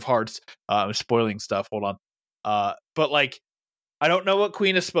Queen of Hearts. I'm spoiling stuff. Hold on. But like, I don't know what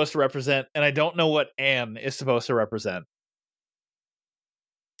Queen is supposed to represent, and I don't know what Anne is supposed to represent.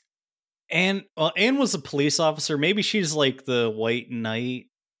 Anne was a police officer. Maybe she's like the White Knight.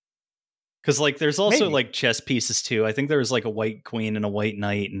 Because, like, there's also, like, chess pieces, too. I think there's, like, a White Queen and a White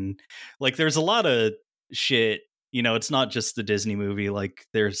Knight. And, like, there's a lot of shit. It's not just the Disney movie. Like,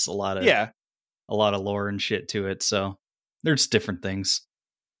 there's a lot of lore and shit to it. So, there's different things.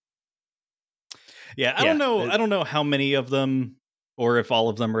 Yeah, I don't know. I don't know how many of them, or if all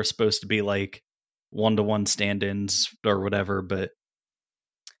of them are supposed to be, like, one-to-one stand-ins or whatever. But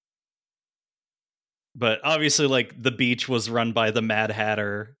obviously, like, the beach was run by the Mad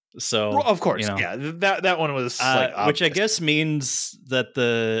Hatter. So, well, of course, yeah, that one was like, which I guess means that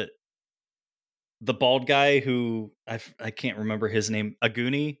the bald guy who I can't remember his name,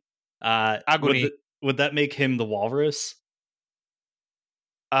 Aguni. Would that make him the walrus?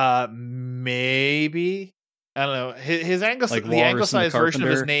 Maybe, I don't know. His like the anglicized version of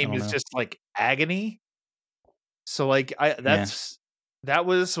his name is just like Agony. So like, that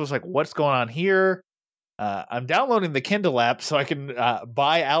was like, what's going on here? I'm downloading the Kindle app so I can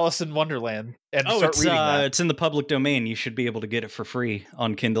buy Alice in Wonderland and start reading that. It's in the public domain. You should be able to get it for free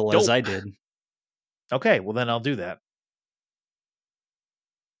on Kindle, as I did. Okay, well then I'll do that.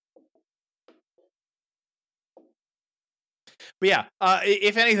 But yeah,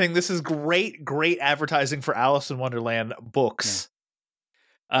 if anything, this is great advertising for Alice in Wonderland books.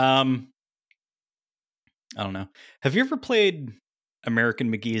 Yeah. I don't know. Have you ever played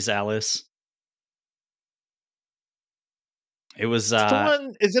American McGee's Alice? It was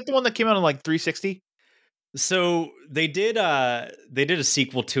Is it the one that came out on like 360? So they did a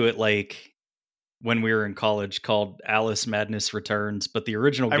sequel to it like when we were in college called Alice Madness Returns, but the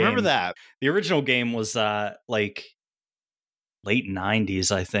original game, I remember that. The original game was like late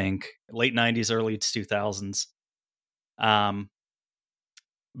 90s, I think. Late 90s, early 2000s.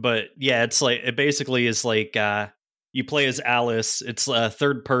 But yeah, it's like it basically is like you play as Alice. It's a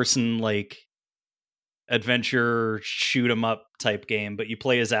third person like adventure shoot 'em up type game, but you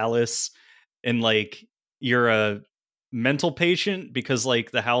play as Alice and like you're a mental patient because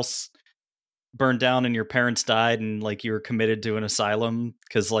like the house burned down and your parents died and like you were committed to an asylum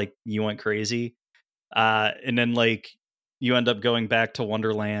because like you went crazy. And then like you end up going back to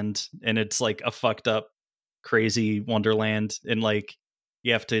Wonderland and it's like a fucked up crazy Wonderland and like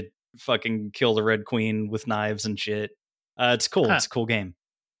you have to fucking kill the Red Queen with knives and shit. It's cool. Huh. It's a cool game.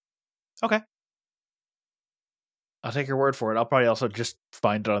 Okay. I'll take your word for it. I'll probably also just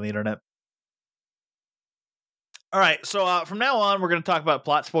find it on the internet. All right, so from now on, we're going to talk about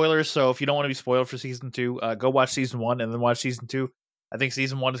plot spoilers. So if you don't want to be spoiled for season 2, go watch season 1 and then watch season 2. I think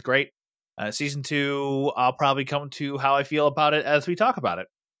season 1 is great. Season 2, I'll probably come to how I feel about it as we talk about it.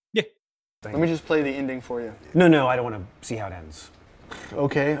 Yeah. Let me just play the ending for you. No, I don't want to see how it ends.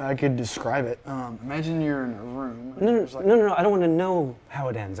 Okay, I could describe it. Imagine you're in a room. No, I don't want to know how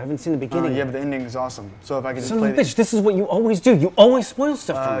it ends. I haven't seen the beginning. Yeah, but the ending is awesome. So if I could just Son play of a bitch, this is what you always do. You always spoil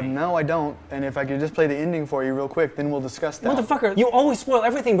stuff for me. No, I don't. And if I could just play the ending for you real quick, then we'll discuss that. Motherfucker, you always spoil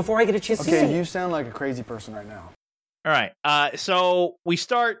everything before I get a chance to see it. Okay, you sound like a crazy person right now. All right, so we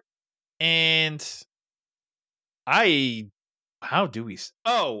start, and how do we?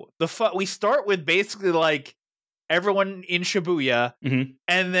 Oh, we start with basically like everyone in Shibuya,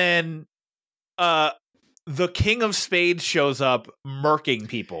 and then the King of Spades shows up murking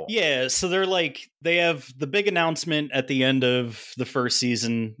people. Yeah, so they have the big announcement at the end of the first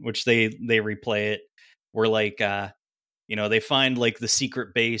season, which they replay it, where like they find like the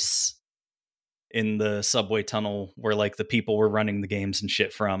secret base in the subway tunnel where like the people were running the games and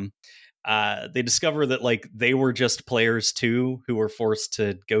shit from. They discover that like they were just players too who were forced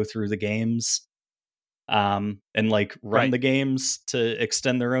to go through the games and like run the games to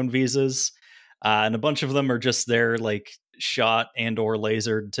extend their own visas. And a bunch of them are just there like shot and or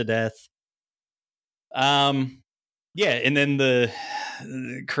lasered to death. And then the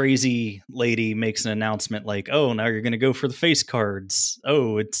crazy lady makes an announcement like, oh, now you're going to go for the face cards.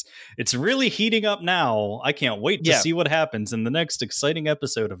 Oh, it's really heating up now. I can't wait to see what happens in the next exciting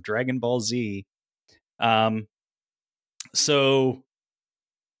episode of Dragon Ball Z. So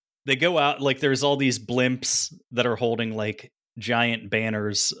they go out, like there's all these blimps that are holding like giant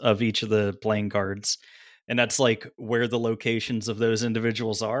banners of each of the playing cards. And that's like where the locations of those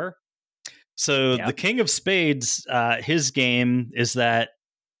individuals are. So the King of Spades, his game is that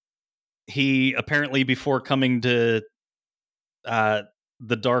he apparently before coming to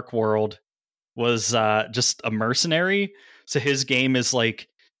the Dark World was just a mercenary. So his game is like,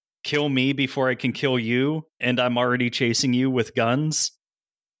 kill me before I can kill you. And I'm already chasing you with guns.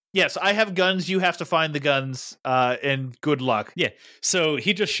 Yes, I have guns. You have to find the guns, and good luck. Yeah. So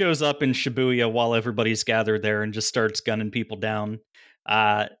he just shows up in Shibuya while everybody's gathered there and just starts gunning people down.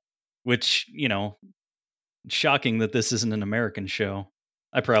 Which, shocking that this isn't an American show.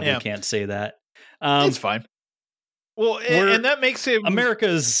 I probably can't say that. It's fine. Well, and that makes him...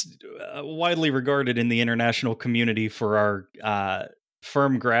 America's widely regarded in the international community for our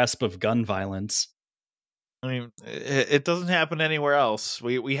firm grasp of gun violence. I mean, it doesn't happen anywhere else.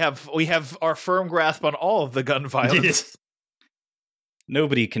 We have our firm grasp on all of the gun violence.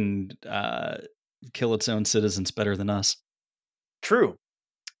 Nobody can kill its own citizens better than us. True.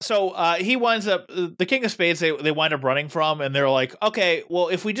 So he winds up, the King of Spades, they wind up running from, and they're like, okay, well,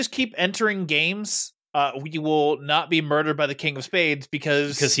 if we just keep entering games, we will not be murdered by the King of Spades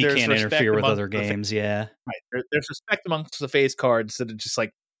because he can't interfere with other games. Yeah. Right. There's respect amongst the face cards that are just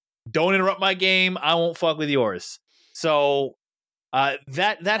like, don't interrupt my game. I won't fuck with yours. So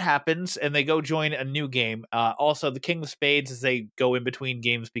that happens, and they go join a new game. Also, the King of Spades, as they go in between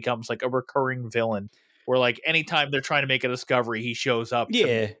games, becomes like a recurring villain. Where like anytime they're trying to make a discovery, he shows up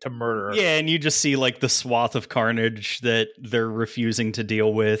to murder. Yeah, and you just see like the swath of carnage that they're refusing to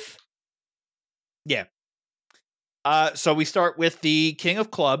deal with. Yeah. So we start with the King of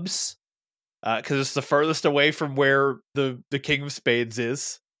Clubs, because it's the furthest away from where the King of Spades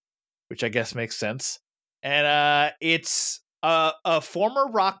is, which I guess makes sense. And it's a former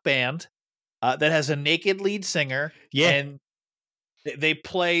rock band that has a naked lead singer. Yeah. And they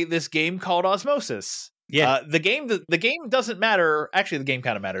play this game called Osmosis. Yeah. The game doesn't matter. Actually, the game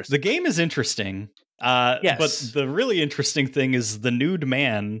kind of matters. The game is interesting. Yes. But the really interesting thing is the nude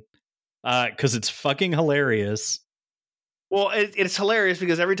man, because it's fucking hilarious. Well, it's hilarious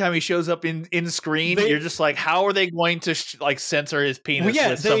because every time he shows up in screen, you're just like, how are they going to censor his penis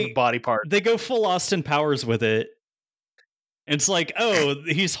with some body part? They go full Austin Powers with it. It's like, oh,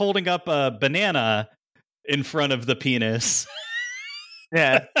 he's holding up a banana in front of the penis.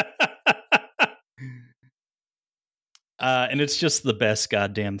 Yeah. And it's just the best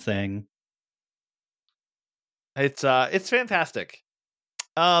goddamn thing. It's fantastic.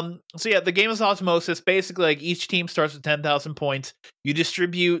 So yeah, the game is Osmosis. Basically, like each team starts with 10,000 points. You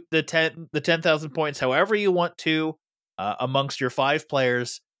distribute the 10,000 points however you want to amongst your 5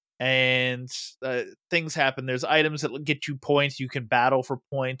 players, and things happen. There's items that get you points. You can battle for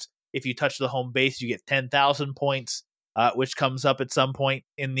points. If you touch the home base, you get 10,000 points, which comes up at some point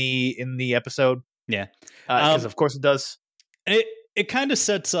in the episode. Yeah, because of course it does. It kind of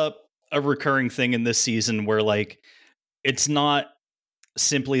sets up a recurring thing in this season where like it's not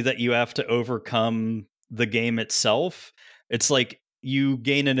simply that you have to overcome the game itself. It's like you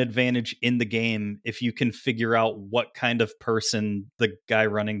gain an advantage in the game if you can figure out what kind of person the guy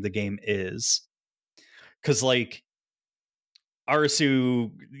running the game is. Because like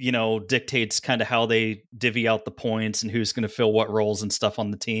Arisu, dictates kind of how they divvy out the points and who's going to fill what roles and stuff on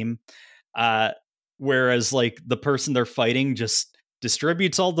the team. Whereas like the person they're fighting just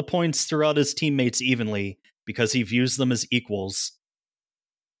distributes all the points throughout his teammates evenly because he views them as equals.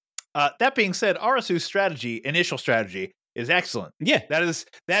 That being said, Arasu's initial strategy, is excellent. Yeah.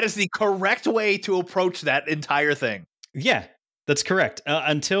 That is the correct way to approach that entire thing. Yeah, that's correct.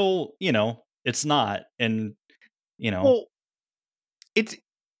 Until, it's not. And, Well,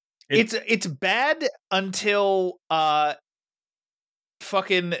 it's bad until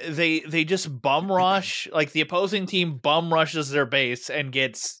fucking they just bum rush, like the opposing team bum rushes their base and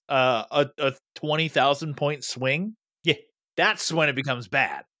gets a 20,000 point swing. Yeah. That's when it becomes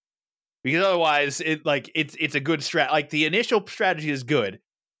bad. Because otherwise it's a good strat. Like the initial strategy is good.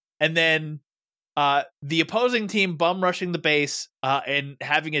 And then the opposing team bum rushing the base and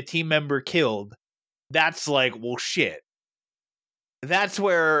having a team member killed, that's like, well, shit. That's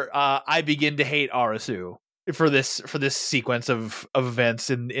where I begin to hate Arasu for this sequence of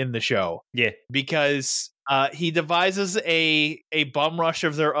events in the show. Yeah, because he devises a bum rush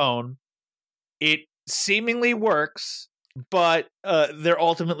of their own. It seemingly works, but they're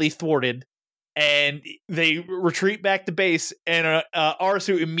ultimately thwarted, and they retreat back to base. And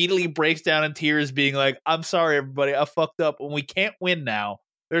Arasu immediately breaks down in tears, being like, "I'm sorry, everybody, I fucked up, and we can't win now.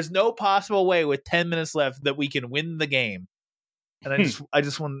 There's no possible way with 10 minutes left that we can win the game." And I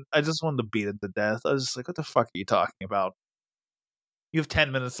just wanted to beat it to death. I was just like, "What the fuck are you talking about? You have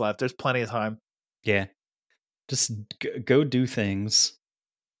 10 minutes left. There's plenty of time." Yeah, just go do things.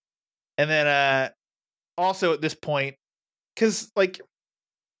 And then also at this point, because like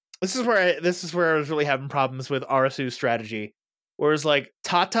this is where I was really having problems with Arasu's strategy. Whereas like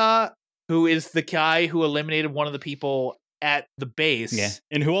Tata, who is the guy who eliminated one of the people at the base, yeah,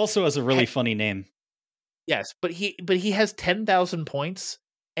 and who also has a really funny name. Yes, but he has 10,000 points,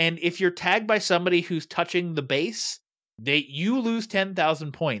 and if you're tagged by somebody who's touching the base, you lose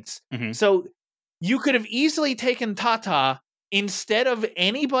 10,000 points. Mm-hmm. So you could have easily taken Tata instead of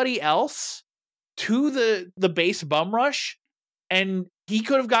anybody else to the base bum rush, and he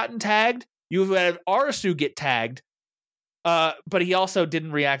could have gotten tagged. You would have had Arasu get tagged, but he also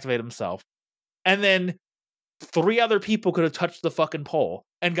didn't reactivate himself. And then 3 other people could have touched the fucking pole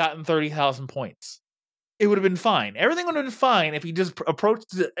and gotten 30,000 points. It would have been fine. Everything would have been fine if he just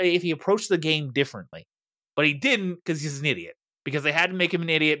approached the game differently. But he didn't, because he's an idiot. Because they had to make him an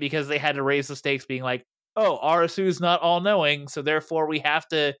idiot, because they had to raise the stakes, being like, "Oh, Arasu's not all knowing, so therefore we have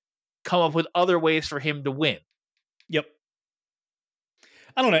to come up with other ways for him to win." Yep.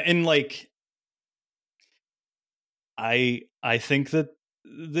 I don't know, and like I think that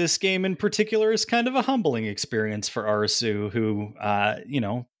this game in particular is kind of a humbling experience for Arasu, who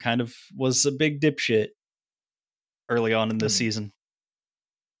kind of was a big dipshit early on in this season.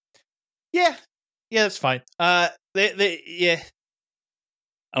 Yeah, that's fine. Yeah.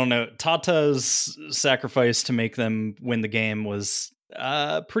 I don't know. Tata's sacrifice to make them win the game was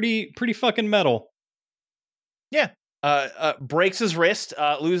pretty fucking metal. Yeah. Breaks his wrist,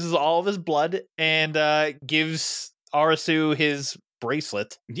 loses all of his blood, and gives Arasu his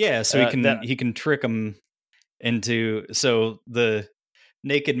bracelet. Yeah, so he can trick him into, so the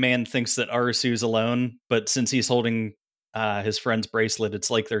naked man thinks that Arasu's alone, but since he's holding his friend's bracelet, it's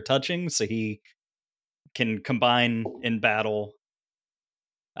like they're touching, so he can combine in battle.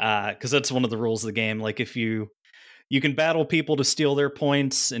 Because that's one of the rules of the game. Like if you can battle people to steal their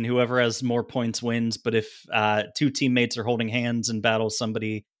points, and whoever has more points wins. But if two teammates are holding hands and battle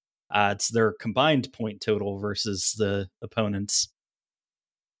somebody, it's their combined point total versus the opponents.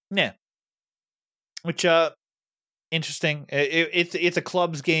 Yeah. Which interesting. It's a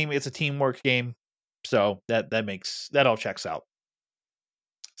clubs game. It's a teamwork game. So that all checks out.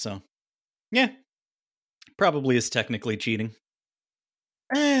 So, yeah, probably is technically cheating.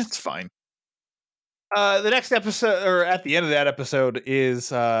 It's fine. The next episode, or at the end of that episode,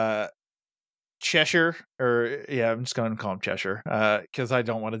 is Cheshire, or I'm just going to call him Cheshire, because I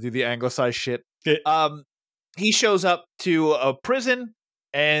don't want to do the anglicized shit. He shows up to a prison,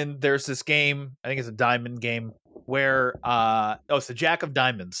 and there's this game. I think it's a diamond game where it's the Jack of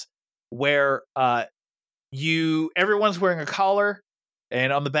Diamonds, where everyone's wearing a collar,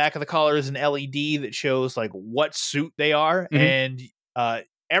 and on the back of the collar is an LED that shows like what suit they are, and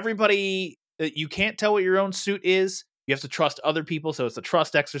everybody, you can't tell what your own suit is. You have to trust other people, so it's a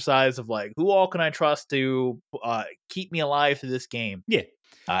trust exercise of like, who all can I trust to keep me alive through this game? Yeah.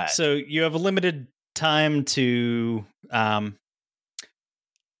 So you have a limited time to,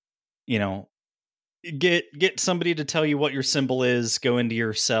 get somebody to tell you what your symbol is, go into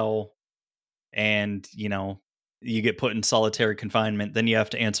your cell, and, you get put in solitary confinement. Then you have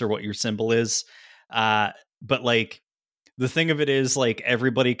to answer what your symbol is. But like, the thing of it is, like,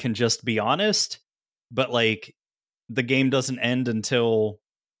 everybody can just be honest, but like, the game doesn't end until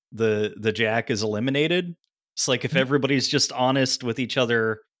the Jack is eliminated. It's like, if everybody's just honest with each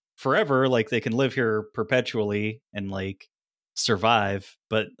other forever, like, they can live here perpetually and like survive,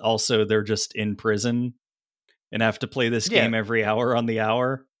 but also they're just in prison and have to play this game every hour on the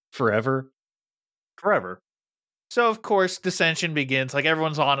hour forever. So of course dissension begins. Like,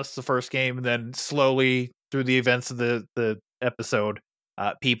 everyone's honest the first game, and then slowly through the events of the episode,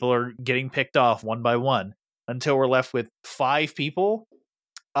 people are getting picked off one by one until we're left with 5 people,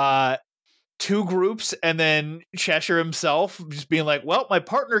 2 groups, and then Cheshire himself just being like, well, my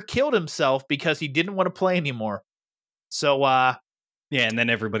partner killed himself because he didn't want to play anymore. So and then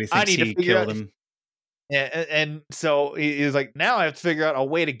everybody thinks he killed him. Yeah, and so he's like, now I have to figure out a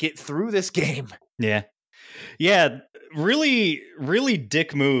way to get through this game. Yeah, really, really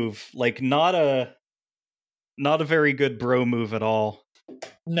dick move. Like, not a very good bro move at all.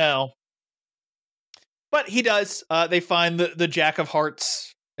 No. But he does. They find the Jack of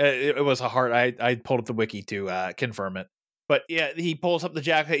Hearts. It was a heart. I pulled up the wiki to confirm it. But yeah, he pulls up the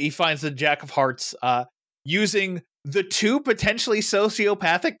Jack. He finds the Jack of Hearts using the 2 potentially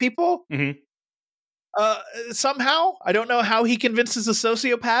sociopathic people. Somehow, I don't know how he convinces the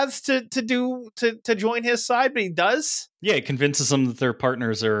sociopaths to join his side, but he does. Yeah, he convinces them that their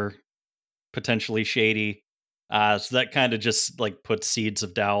partners are potentially shady. So that kind of just like puts seeds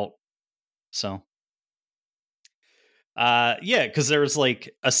of doubt. So, because there was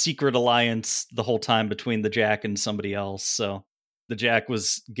like a secret alliance the whole time between the Jack and somebody else. So the Jack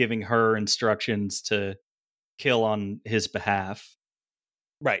was giving her instructions to kill on his behalf.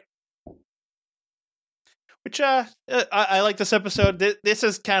 Right. Which I like this episode. This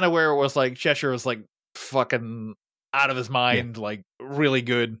is kind of where it was like Cheshire was like fucking out of his mind, like really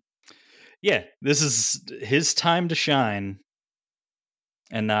good. Yeah, this is his time to shine.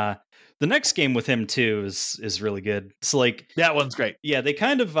 And the next game with him too is really good. So like, that one's great. Yeah, they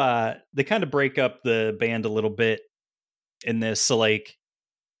kind of break up the band a little bit in this. So like,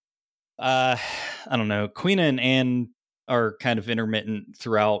 I don't know, Quina and Anne are kind of intermittent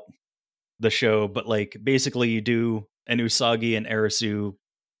throughout the show, but like, basically you do an Usagi and Arisu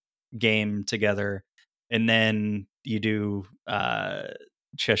game together, and then you do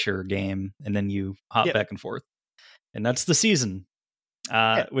Cheshire game, and then you hop back and forth, and that's the season,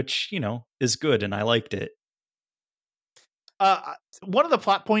 which is good, and I liked it. One of the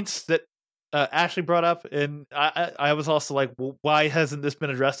plot points that Ashley brought up, and I was also like, well, why hasn't this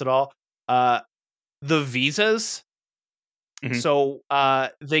been addressed at all? The visas. So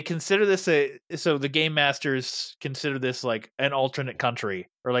they consider this so the game masters consider this like an alternate country,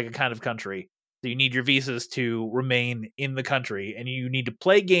 or like a kind of country. So you need your visas to remain in the country, and you need to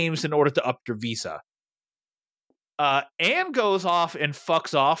play games in order to up your visa. Anne goes off and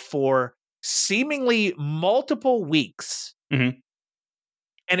fucks off for seemingly multiple weeks. And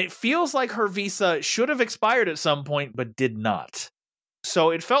it feels like her visa should have expired at some point, but did not. So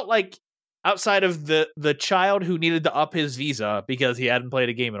it felt like, outside of the child who needed to up his visa because he hadn't played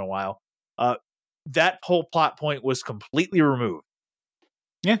a game in a while, that whole plot point was completely removed.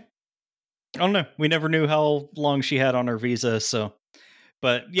 Yeah. I don't know. We never knew how long she had on her visa, so.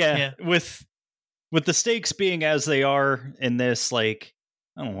 But yeah. with the stakes being as they are in this, like,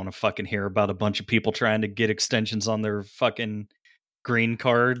 I don't want to fucking hear about a bunch of people trying to get extensions on their fucking green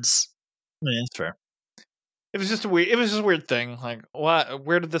cards. Yeah, that's fair. It was just a weird thing. Like, what?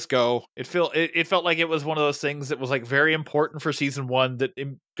 Where did this go? It felt like it was one of those things that was like very important for season 1 that it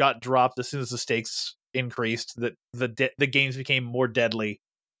got dropped as soon as the stakes increased. That the games became more deadly.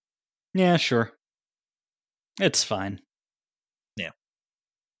 Yeah, sure. It's fine. Yeah.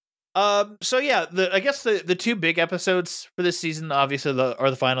 So yeah, I guess the 2 big episodes for this season, obviously, are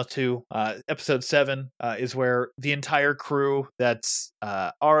the final 2. Episode 7 is where the entire crew, that's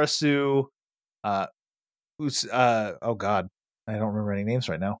Arasu, oh god, I don't remember any names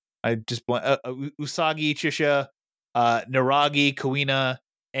right now. I just Usagi, Chisha, Naragi, Kuina,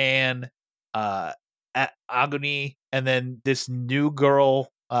 and Agony, and then this new girl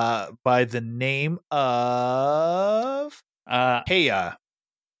by the name of Heya.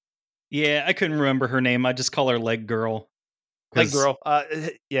 Yeah, I couldn't remember her name. I just call her Leg Girl. Leg Girl.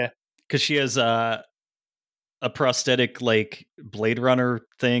 Yeah, because she has a prosthetic like Blade Runner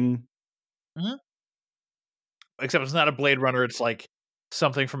thing. Mm-hmm. Except it's not a Blade Runner. It's like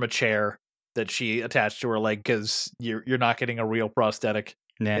something from a chair that she attached to her leg, because you're not getting a real prosthetic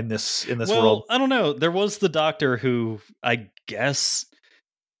in this world. I don't know. There was the doctor who, I guess,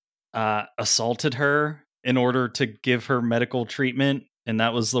 assaulted her in order to give her medical treatment, and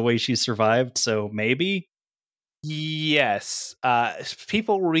that was the way she survived. So maybe. Yes.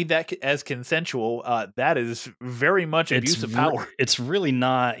 People read that as consensual. That is very much abuse of power. It's really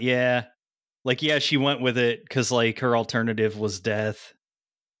not. Yeah. Like, yeah, she went with it because, like, her alternative was death.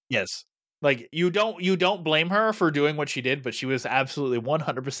 Yes. Like, you don't blame her for doing what she did, but she was absolutely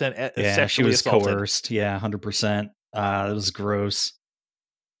 100% yeah, she was assaulted. Coerced. Yeah, 100%. It was gross.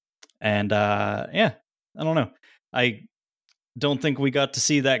 And, yeah, I don't know. I don't think we got to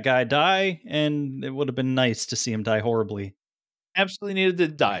see that guy die, and it would have been nice to see him die horribly. Absolutely needed to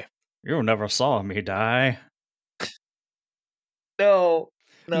die. You never saw me die. No.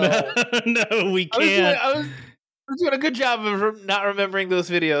 No, we can't. I was doing a good job of not remembering those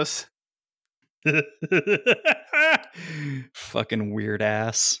videos. Fucking weird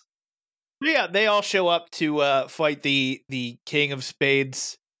ass. But yeah, they all show up to fight the King of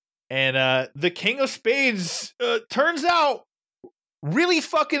Spades, and the King of Spades turns out really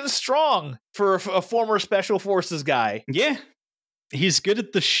fucking strong for a former Special Forces guy. Yeah, he's good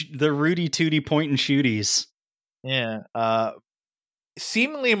at the Rudy Tooty point and shooties. Yeah,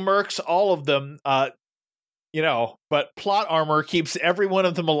 seemingly murks all of them, but plot armor keeps every one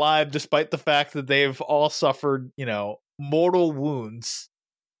of them alive, despite the fact that they've all suffered, mortal wounds.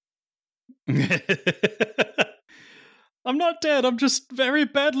 I'm not dead. I'm just very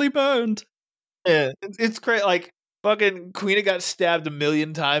badly burned. Yeah, it's great. Like, fucking Queena got stabbed 1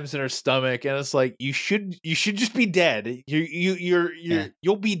 million times in her stomach, and it's like, you should just be dead.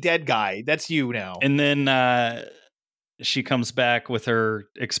 You'll be dead, guy. That's you now. And then she comes back with her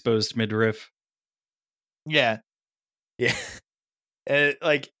exposed midriff. Yeah.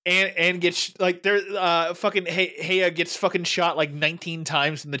 And gets like fucking Heya gets fucking shot like 19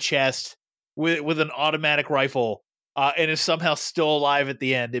 times in the chest with an automatic rifle, and is somehow still alive at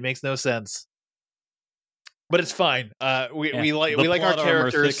the end. It makes no sense, but it's fine. We like our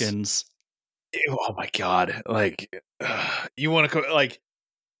characters. Thickens. Oh my god! Like, you want to like.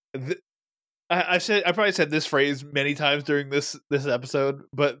 I probably said this phrase many times during this episode,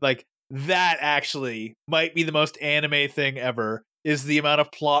 but like, that actually might be the most anime thing ever, is the amount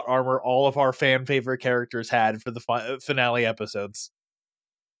of plot armor all of our fan favorite characters had for the finale episodes.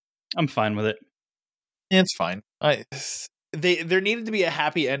 I'm fine with it. It's fine. There needed to be a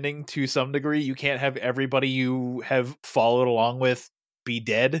happy ending to some degree. You can't have everybody you have followed along with be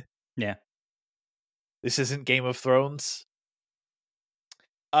dead. Yeah. This isn't Game of Thrones.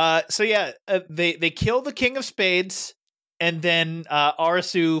 So yeah, they kill the King of Spades, and then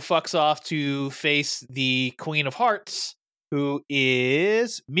Arasu fucks off to face the Queen of Hearts, who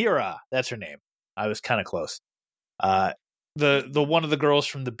is Mira. That's her name. I was kind of close. The one of the girls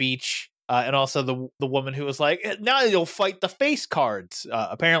from the beach, and also the woman who was like, now you'll fight the face cards.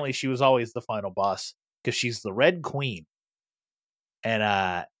 Apparently, she was always the final boss because she's the Red Queen,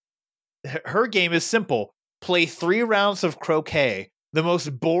 and her game is simple: play 3 rounds of croquet. The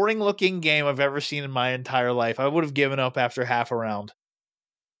most boring looking game I've ever seen in my entire life. I would have given up after half a round.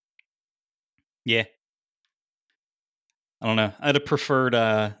 Yeah. I don't know. I'd have preferred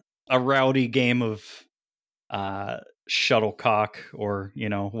a rowdy game of shuttlecock or,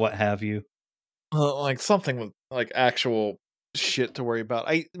 what have you. Like something with like actual shit to worry about.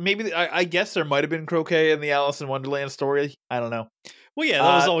 I guess there might have been croquet in the Alice in Wonderland story. I don't know. Well, yeah,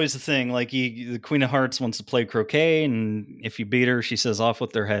 that was always the thing. Like, the Queen of Hearts wants to play croquet, and if you beat her, she says, "Off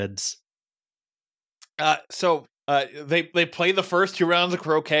with their heads." So they play the first 2 rounds of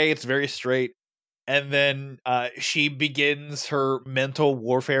croquet. It's very straight. And then she begins her mental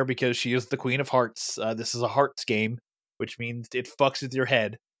warfare because she is the Queen of Hearts. This is a hearts game, which means it fucks with your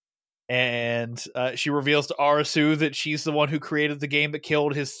head. And she reveals to Arasu that she's the one who created the game that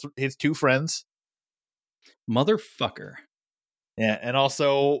killed his 2 friends. Motherfucker. Yeah, and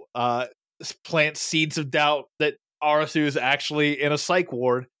also plants seeds of doubt that Arasu is actually in a psych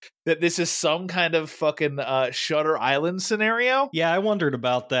ward, that this is some kind of fucking Shutter Island scenario. Yeah, I wondered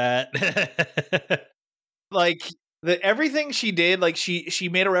about that. Like, everything she did, like, she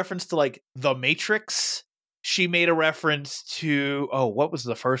made a reference to, like, The Matrix. She made a reference to, what was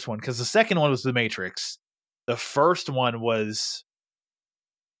the first one? Because the second one was The Matrix. The first one was,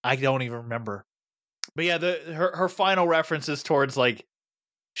 I don't even remember. But yeah, her final reference is towards, like,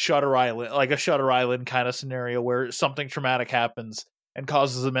 Shutter Island, like a Shutter Island kind of scenario where something traumatic happens and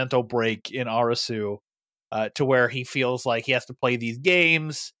causes a mental break in Arasu, to where he feels like he has to play these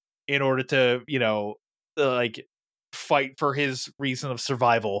games in order to, like, fight for his reason of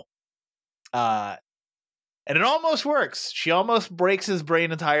survival. And it almost works. She almost breaks his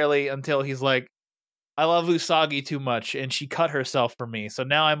brain entirely until he's like, I love Usagi too much, and she cut herself for me, so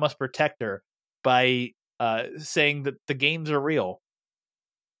now I must protect her by saying that the games are real.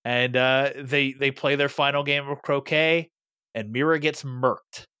 And they play their final game of croquet, and Mira gets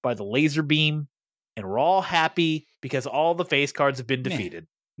murked by the laser beam, and we're all happy because all the face cards have been defeated.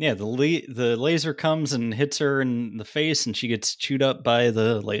 Yeah, the laser comes and hits her in the face, and she gets chewed up by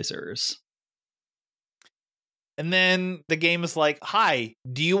the lasers. And then the game is like, hi,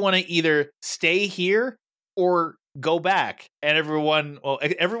 do you want to either stay here or go back? And everyone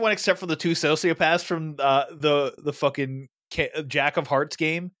except for the 2 sociopaths from the fucking Jack of Hearts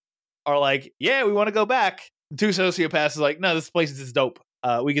game are like, yeah, we want to go back. The 2 sociopaths are like, no, this place is dope.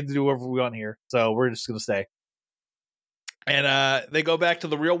 We get to do whatever we want here, so we're just gonna stay. And they go back to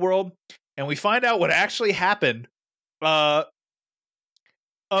the real world, and we find out what actually happened. A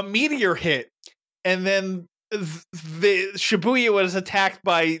meteor hit, and then the Shibuya was attacked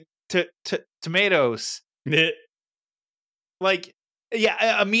by tomatoes. Like,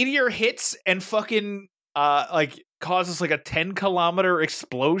 yeah, a meteor hits and fucking like causes like a 10-kilometer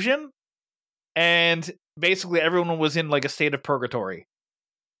explosion, and basically everyone was in like a state of purgatory,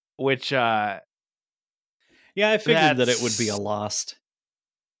 which yeah, I figured that it would be a Lost.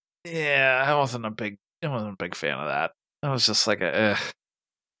 Yeah, I wasn't a big fan of that. I was just like,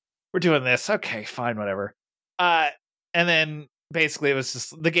 we're doing this, okay, fine, whatever. And then basically it was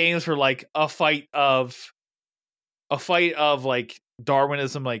just, the games were like a fight of like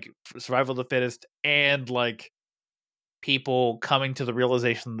Darwinism, like survival of the fittest, and like people coming to the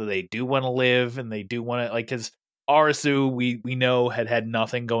realization that they do want to live and they do want to, like, because Arasu, we know had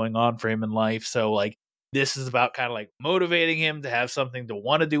nothing going on for him in life, so like this is about kind of like motivating him to have something to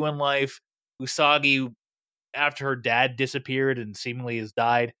want to do in life. Usagi, after her dad disappeared and seemingly has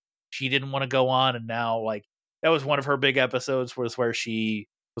died, she didn't want to go on, and now like that was one of her big episodes, was where she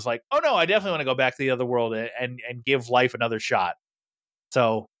was like, oh no, I definitely want to go back to the other world and give life another shot.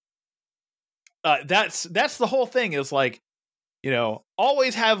 So that's the whole thing, is like,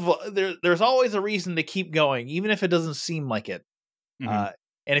 always have there's always a reason to keep going, even if it doesn't seem like it. Mm-hmm.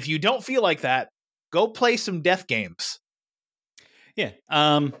 And if you don't feel like that, go play some death games. Yeah.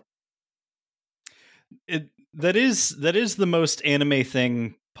 That is the most anime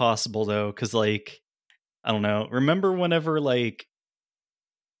thing possible, though, because like, I don't know. Remember whenever like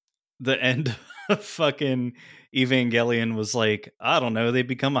the end of fucking Evangelion was like, I don't know, they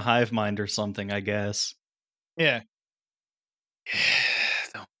become a hive mind or something, I guess. Yeah.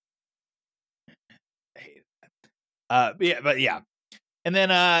 But yeah. And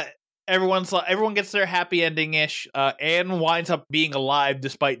then everyone gets their happy ending-ish. Anne winds up being alive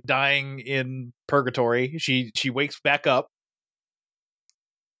despite dying in purgatory. She wakes back up.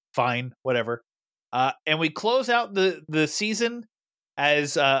 Fine, whatever. And we close out the season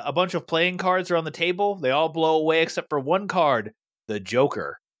as a bunch of playing cards are on the table. They all blow away except for one card, the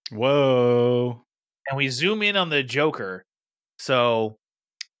Joker. Whoa. And we zoom in on the Joker. So,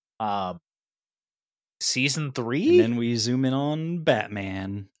 season 3? And then we zoom in on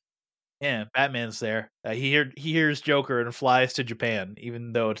Batman. Yeah, Batman's there. He hears Joker and flies to Japan,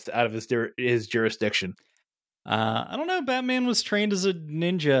 even though it's out of his jurisdiction. I don't know. Batman was trained as a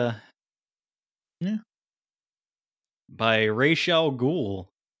ninja. Yeah. By Ra's al Ghul.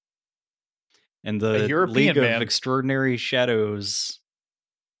 and the European League of man. Extraordinary Shadows.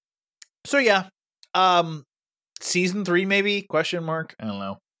 So yeah, season 3 maybe ? I don't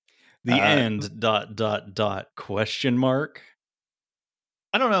know. The end ... question mark.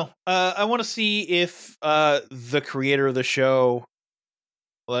 I don't know. I want to see if the creator of the show,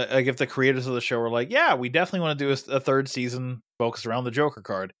 like if the creators of the show were like, yeah, we definitely want to do a third season focused around the Joker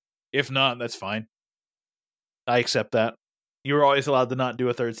card. If not, that's fine. I accept that. You were always allowed to not do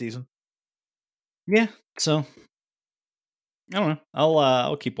a third season. Yeah, so I don't know.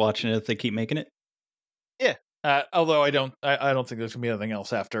 I'll keep watching it if they keep making it. Yeah. Although I don't think there's gonna be anything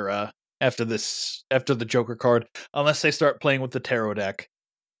else after the Joker card, unless they start playing with the tarot deck,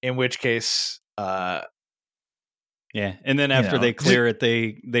 in which case, yeah. And then after they clear it,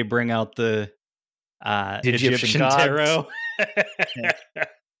 they bring out the Egyptian tarot.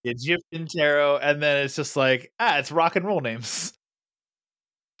 Egyptian tarot, and then it's just like, it's rock and roll names.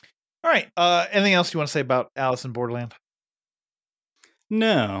 All right. Anything else you want to say about Alice in Borderland?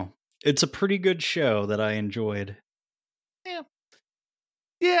 No, it's a pretty good show that I enjoyed.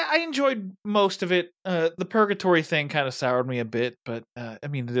 Yeah, I enjoyed most of it. The purgatory thing kind of soured me a bit, but I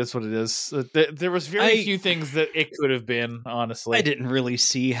mean, it is what it is. There was very few things that it could have been, honestly. I didn't really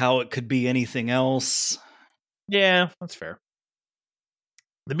see how it could be anything else. Yeah, that's fair.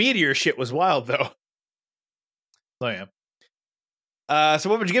 The meteor shit was wild, though. So yeah. So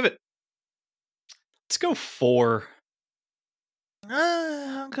what would you give it? Let's go 4.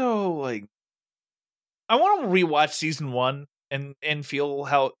 I'll go like. I want to rewatch season 1 and feel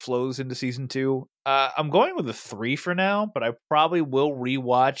how it flows into season 2. I'm going with a 3 for now, but I probably will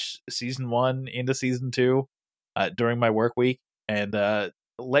rewatch season 1 into season 2 during my work week and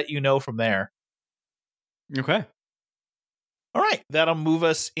let you know from there. Okay. All right, that'll move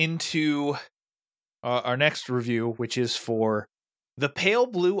us into our next review, which is for The Pale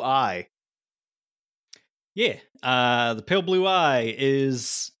Blue Eye. Yeah, The Pale Blue Eye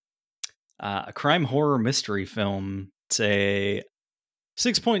is a crime horror mystery film. It's a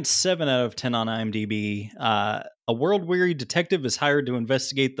 6.7 out of 10 on IMDb. A world-weary detective is hired to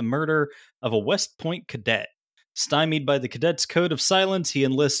investigate the murder of a West Point cadet. Stymied by the cadets' code of silence, he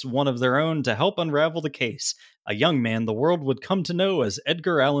enlists one of their own to help unravel the case, a young man the world would come to know as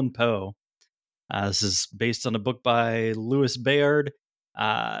Edgar Allan Poe. This is based on a book by Louis Bayard.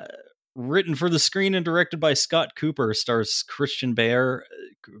 Written for the screen and directed by Scott Cooper, stars Christian Bale?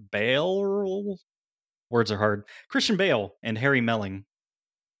 Words are hard. Christian Bale and Harry Melling.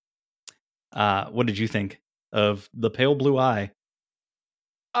 What did you think of The Pale Blue Eye?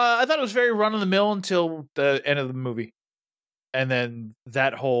 I thought it was very run-of-the-mill until the end of the movie. And then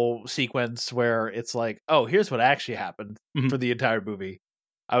that whole sequence where it's like, oh, here's what actually happened for the entire movie.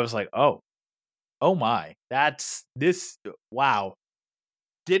 I was like, oh my, that's this. Wow.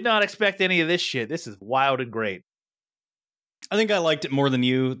 Did not expect any of this shit. This is wild and great. I think I liked it more than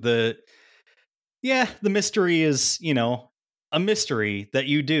you. The mystery is, a mystery that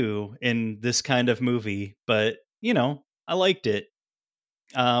you do in this kind of movie, but, I liked it.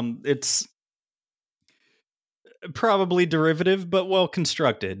 It's probably derivative, but well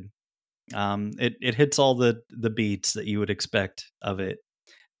constructed. It hits all the beats that you would expect of it.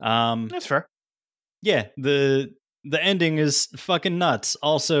 That's fair. Yeah, the ending is fucking nuts.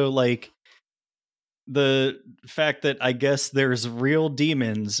 Also, like, the fact that I guess there's real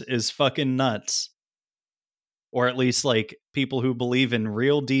demons is fucking nuts. Or at least, like, people who believe in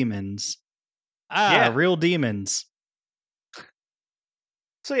real demons. Real demons.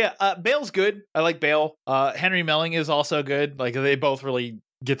 So yeah, Bale's good. I like Bale. Henry Melling is also good. Like, they both really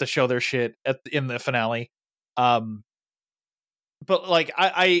get to show their shit in the finale. But like,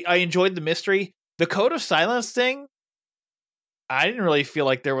 I enjoyed the mystery. The Code of Silence thing, I didn't really feel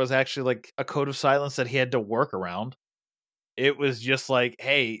like there was actually like a code of silence that he had to work around. It was just like,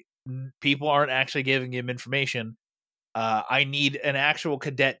 hey, people aren't actually giving him information. I need an actual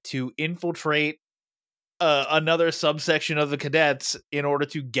cadet to infiltrate another subsection of the cadets in order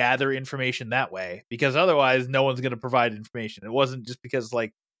to gather information that way, because otherwise no one's going to provide information. It wasn't just because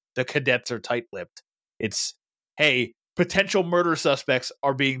like the cadets are tight-lipped. It's, hey, potential murder suspects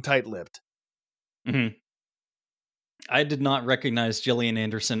are being tight-lipped. Mm-hmm. I did not recognize Gillian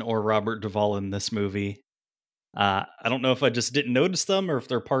Anderson or Robert Duvall in this movie. I don't know if I just didn't notice them or if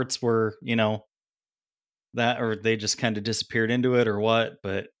their parts were, that, or they just kind of disappeared into it or what,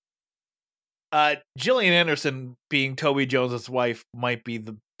 but Gillian Anderson being Toby Jones's wife might be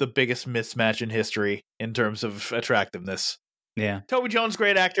the biggest mismatch in history in terms of attractiveness. Yeah. Toby Jones,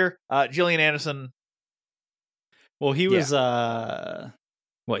 great actor. Gillian Anderson. Well, he was,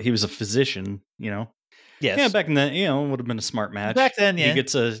 he was a physician, Yes. Yeah, back in then, it would have been a smart match. Back then, yeah. He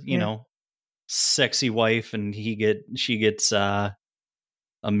gets a, sexy wife, and she gets a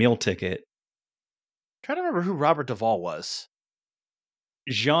meal ticket. Trying to remember who Robert Duvall was.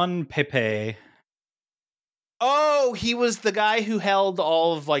 Jean Pepe. Oh, he was the guy who held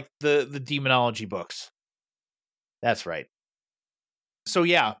all of like the demonology books. That's right. So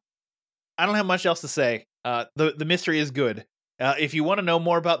yeah, I don't have much else to say. The mystery is good. If you want to know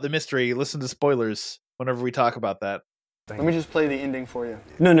more about the mystery, listen to spoilers whenever we talk about that. Let me just play the ending for you.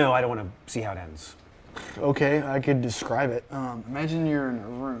 No, I don't want to see how it ends. Okay, I could describe it. Imagine you're in a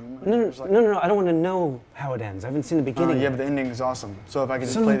room. No, I don't want to know how it ends. I haven't seen the beginning. Yeah, but the ending is awesome. So if I could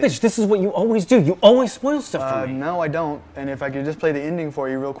just Son play of a bitch, this is what you always do. You always spoil stuff for me. No, I don't. And if I could just play the ending for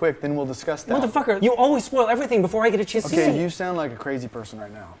you real quick, then we'll discuss that. Motherfucker, you always spoil everything before I get a chance to see it. Okay, you sound like a crazy person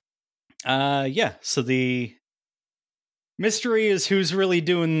right now. Yeah, so the mystery is who's really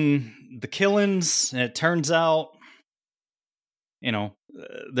doing the killings, and it turns out,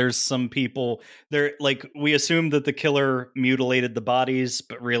 there's some people there, like, we assume that the killer mutilated the bodies,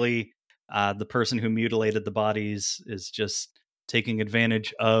 but really the person who mutilated the bodies is just taking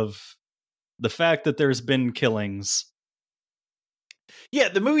advantage of the fact that there's been killings. Yeah,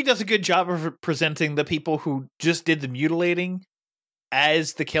 the movie does a good job of presenting the people who just did the mutilating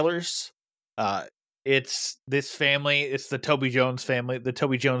as the killers. It's this family, it's the Toby Jones family, the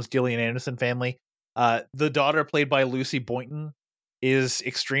Toby Jones, Gillian Anderson family. The daughter, played by Lucy Boynton, is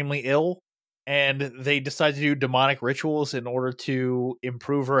extremely ill, and they decide to do demonic rituals in order to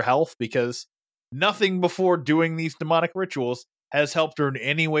improve her health, because nothing before doing these demonic rituals has helped her in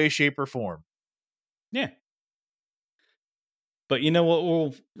any way, shape, or form. Yeah. But you know what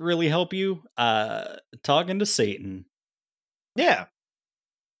will really help you? Talking to Satan. Yeah.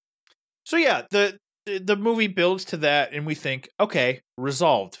 So yeah, the movie builds to that, and we think, okay,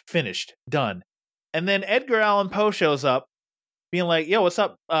 resolved, finished, done. And then Edgar Allan Poe shows up, being like, yo, what's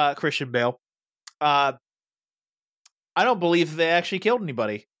up, Christian Bale? I don't believe they actually killed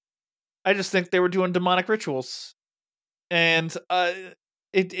anybody. I just think they were doing demonic rituals. And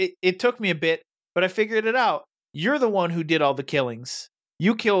it took me a bit, but I figured it out. You're the one who did all the killings.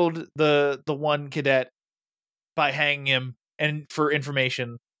 You killed the one cadet by hanging him and for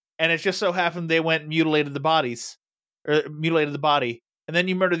information. And it just so happened they went and mutilated the body. And then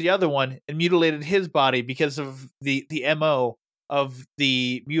you murdered the other one and mutilated his body because of the MO of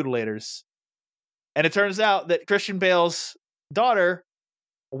the mutilators. And it turns out that Christian Bale's daughter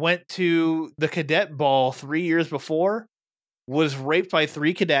went to the cadet ball 3 years before, was raped by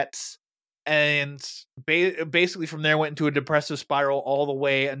 3 cadets, and basically from there went into a depressive spiral all the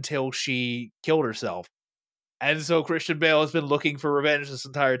way until she killed herself. And so Christian Bale has been looking for revenge this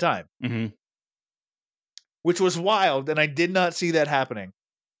entire time. Mm-hmm. Which was wild, and I did not see that happening.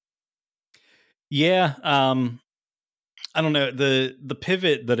 Yeah, I don't know. The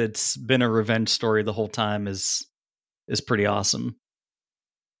pivot that it's been a revenge story the whole time is pretty awesome.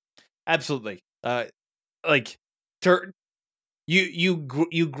 Absolutely.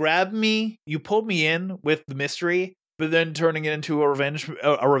 You grabbed me, you pulled me in with the mystery, but then turning it into a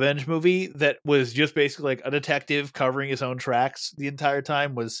revenge movie that was just basically like a detective covering his own tracks the entire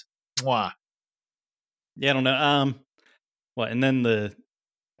time was mwah. Yeah, I don't know. And then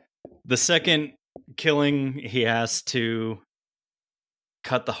the second killing, he has to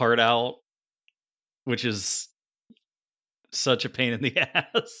cut the heart out, which is such a pain in the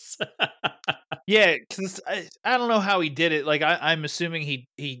ass. Yeah, because I don't know how he did it. Like I'm assuming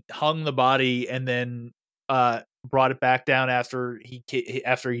he hung the body and then brought it back down after he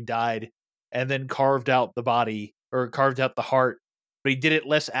died, and then carved out the body or carved out the heart. But he did it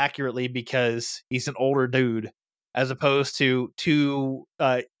less accurately because he's an older dude, as opposed to 2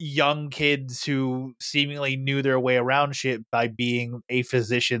 young kids who seemingly knew their way around shit by being a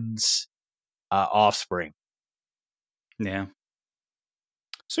physician's offspring. Yeah.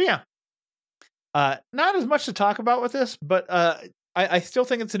 So yeah. Not as much to talk about with this, but I still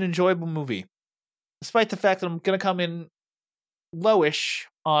think it's an enjoyable movie, despite the fact that I'm going to come in lowish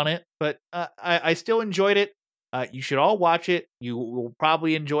on it. But I still enjoyed it. You should all watch it. You will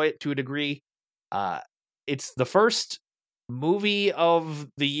probably enjoy it to a degree. It's the first movie of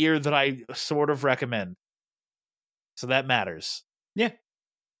the year that I sort of recommend, so that matters. Yeah,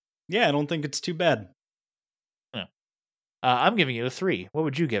 I don't think it's too bad. Yeah. I'm giving it a 3. What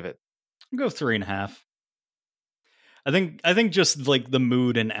would you give it? I'll go 3.5. I think just like the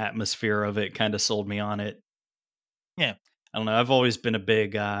mood and atmosphere of it kind of sold me on it. Yeah. I don't know. I've always been a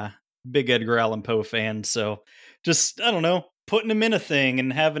big Edgar Allan Poe fan, so just, I don't know, putting him in a thing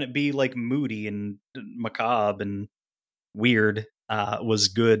and having it be like moody and macabre and weird was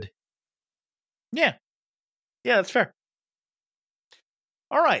good. Yeah, that's fair.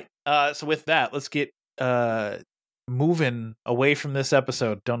 All right. So with that, let's get moving away from this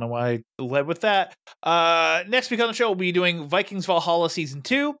episode. Don't know why I led with that. Next week on the show, we'll be doing Vikings Valhalla Season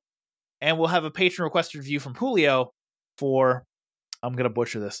 2, and we'll have a patron requested review from Julio for, I'm going to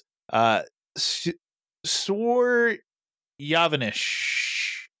butcher this, Sor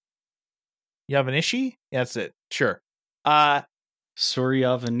Yavanish. Yavanishi? Yeah, that's it. Sure.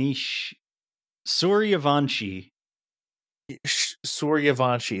 Suryavanshi.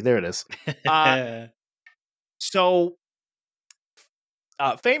 Suryavanshi. There it is. So,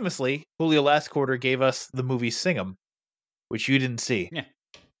 famously, Julio last quarter gave us the movie Sing 'Em, which you didn't see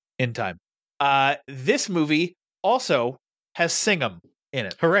in time. This movie also has Sing 'Em in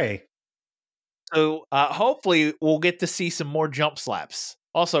it. Hooray. So, hopefully, we'll get to see some more jump slaps.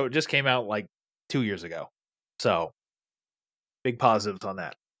 Also, it just came out like 2 years ago. So, big positives on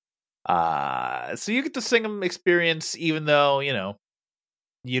that. So you get the Sing 'Em experience, even though, you know,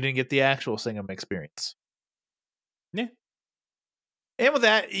 you didn't get the actual Sing 'Em experience. Yeah. And with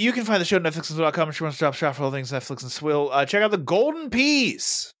that, you can find the show at netflix.com if you want to stop shop for all things Netflix and Swill. Check out the Golden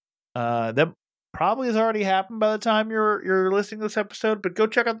Peas. That probably has already happened by the time you're listening to this episode, but go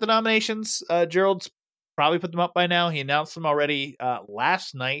check out the nominations. Gerald's probably put them up by now. He announced them already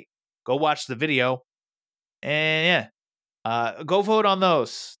last night. Go watch the video. And yeah, go vote on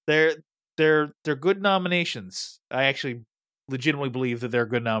those. They're good nominations. I actually legitimately believe that they're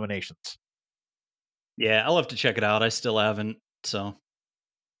good nominations. Yeah, I'll have to check it out. I still haven't, so.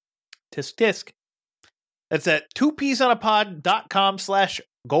 Tisk tisk. That's at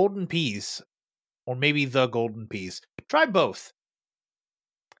 2peasonapod.com/golden peas. Or maybe the golden peas. Try both.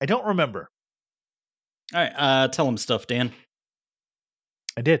 I don't remember. All right, tell them stuff, Dan.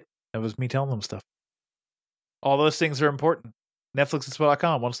 I did. That was me telling them stuff. All those things are important.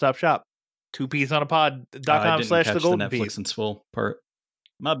 Netflixandswill.com, one-stop shop. 2peasonapod.com/the golden peas. Netflix and Swill part.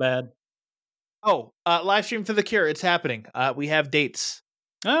 My bad. Oh, live stream for The Cure. It's happening. We have dates.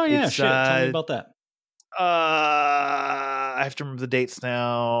 Oh, yeah, shit. Tell me about that. I have to remember the dates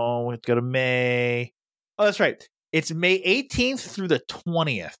now. We have to go to May. Oh, that's right. It's May 18th through the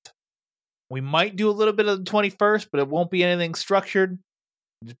 20th. We might do a little bit of the 21st, but it won't be anything structured.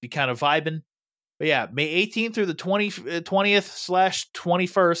 It'll just be kind of vibing. But yeah, May 18th through the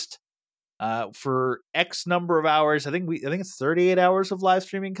 20th/21st for X number of hours. I think it's 38 hours of live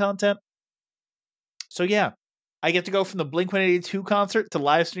streaming content. So yeah, I get to go from the Blink-182 concert to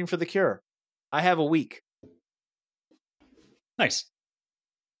live stream for The Cure. I have a week. Nice.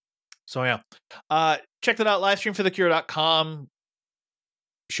 So yeah, check that out. Livestreamforthecure.com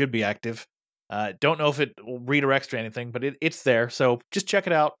should be active. Don't know if it redirects to anything, but it's there. So just check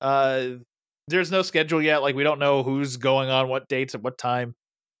it out. There's no schedule yet. Like, we don't know who's going on what dates at what time.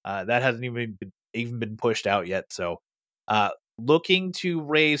 That hasn't even been pushed out yet. So looking to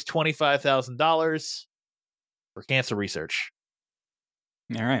raise $25,000 for cancer research.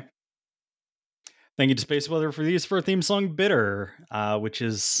 All right. Thank you to Space Weather for these for a theme song, Bitter, which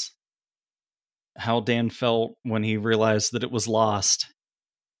is how Dan felt when he realized that it was lost.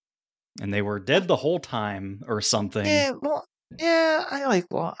 And they were dead the whole time or something. Yeah, well, yeah, I like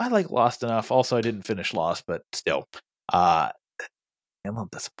Lost enough. Also, I didn't finish Lost, but still. I'm a little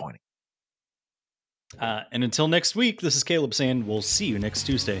disappointing. And until next week, this is Caleb saying we'll see you next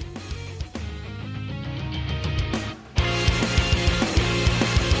Tuesday.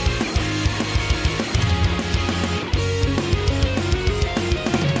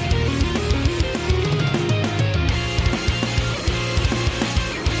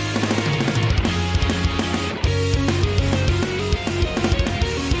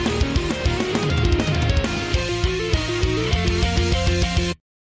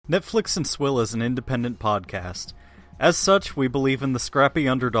 Netflix and Swill is an independent podcast. As such, we believe in the scrappy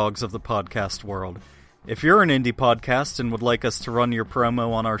underdogs of the podcast world. If you're an indie podcast and would like us to run your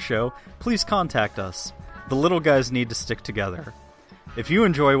promo on our show, please contact us. The little guys need to stick together. If you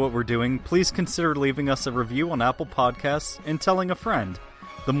enjoy what we're doing, please consider leaving us a review on Apple Podcasts and telling a friend.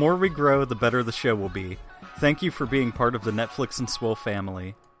 The more we grow, the better the show will be. Thank you for being part of the Netflix and Swill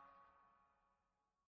family.